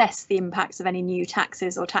to assess the impacts of any new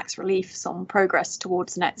taxes or tax reliefs on progress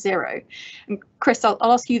towards net zero? And Chris, I'll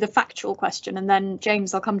ask you the factual question, and then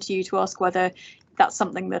James, I'll come to you to ask whether that's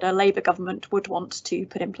something that a Labour government would want to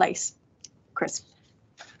put in place. Chris.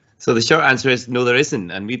 So the short answer is no, there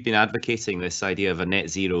isn't, and we've been advocating this idea of a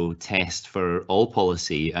net zero test for all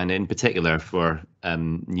policy, and in particular for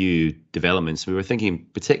new developments. We were thinking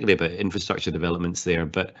particularly about infrastructure developments there,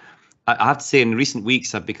 but I have to say in recent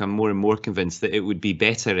weeks I've become more and more convinced that it would be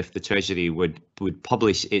better if the Treasury would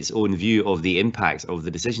publish its own view of the impact of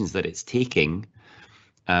the decisions that it's taking.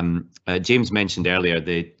 James mentioned earlier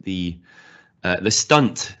the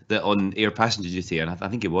stunt that on air passenger duty, and I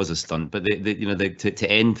think it was a stunt, but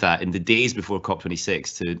to end that in the days before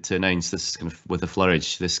COP26 to announce this kind of with a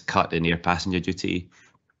flourish, this cut in air passenger duty.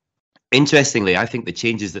 Interestingly, I think the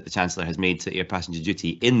changes that the Chancellor has made to air passenger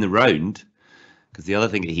duty in the round, because the other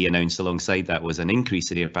thing that he announced alongside that was an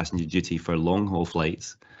increase in air passenger duty for long haul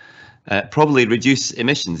flights, probably reduce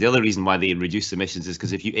emissions. The other reason why they reduce emissions is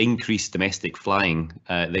because if you increase domestic flying,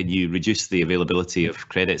 then you reduce the availability of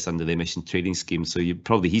credits under the emission trading scheme. So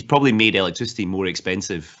he's probably made electricity more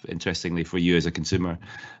expensive, interestingly, for you as a consumer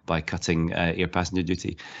by cutting air passenger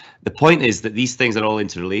duty. The point is that these things are all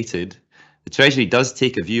interrelated. The Treasury does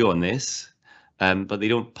take a view on this, but they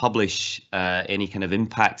don't publish any kind of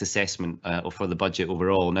impact assessment for the budget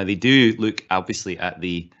overall. Now, they do look obviously at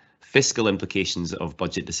the fiscal implications of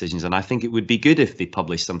budget decisions, and I think it would be good if they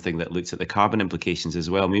published something that looks at the carbon implications as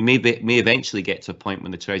well. We may eventually get to a point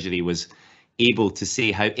when the Treasury was able to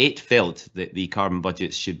say how it felt that the carbon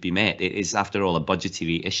budgets should be met. It is, after all, a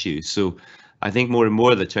budgetary issue. So I think more and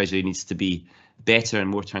more the Treasury needs to be better and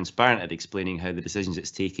more transparent at explaining how the decisions it's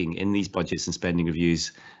taking in these budgets and spending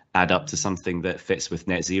reviews add up to something that fits with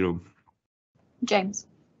net zero. James.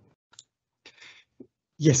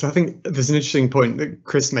 Yes, I think there's an interesting point that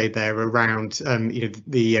Chris made there around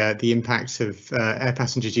the impact of air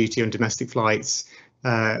passenger duty on domestic flights,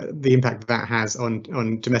 the impact that has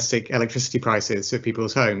on domestic electricity prices for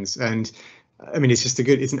people's homes. And I mean,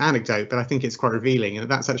 it's an anecdote, but I think it's quite revealing, and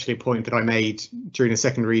that's actually a point that I made during a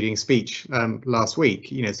second reading speech last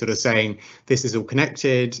week. You know, sort of saying this is all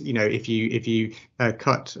connected. You know, if you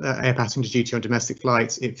cut air passenger duty on domestic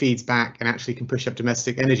flights, it feeds back and actually can push up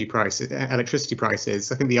domestic energy prices, electricity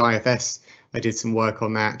prices. I think the IFS did some work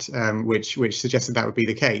on that, which suggested that would be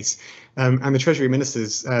the case. And the Treasury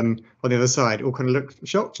ministers on the other side all kind of looked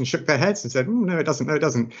shocked and shook their heads and said, no, it doesn't, no, it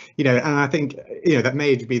doesn't. You know, and I think, you know, that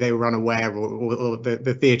may be they were unaware or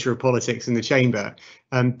the theatre of politics in the chamber.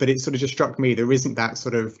 But it sort of just struck me there isn't that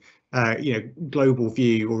sort of you know, global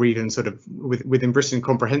view, or even sort of within Britain,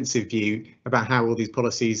 comprehensive view about how all these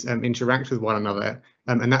policies interact with one another.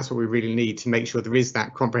 And that's what we really need to make sure there is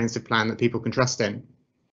that comprehensive plan that people can trust in.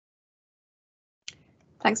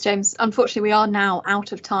 Thanks, James. Unfortunately, we are now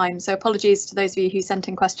out of time, so apologies to those of you who sent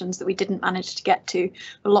in questions that we didn't manage to get to,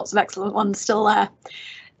 but lots of excellent ones still there.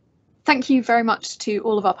 Thank you very much to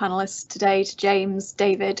all of our panellists today, to James,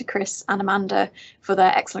 David, Chris and Amanda for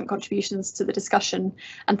their excellent contributions to the discussion,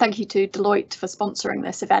 and thank you to Deloitte for sponsoring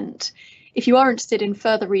this event. If you are interested in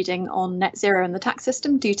further reading on net zero and the tax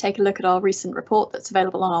system, do take a look at our recent report that's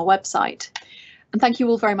available on our website. And thank you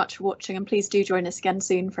all very much for watching, and please do join us again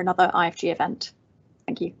soon for another IFG event.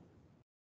 Thank you.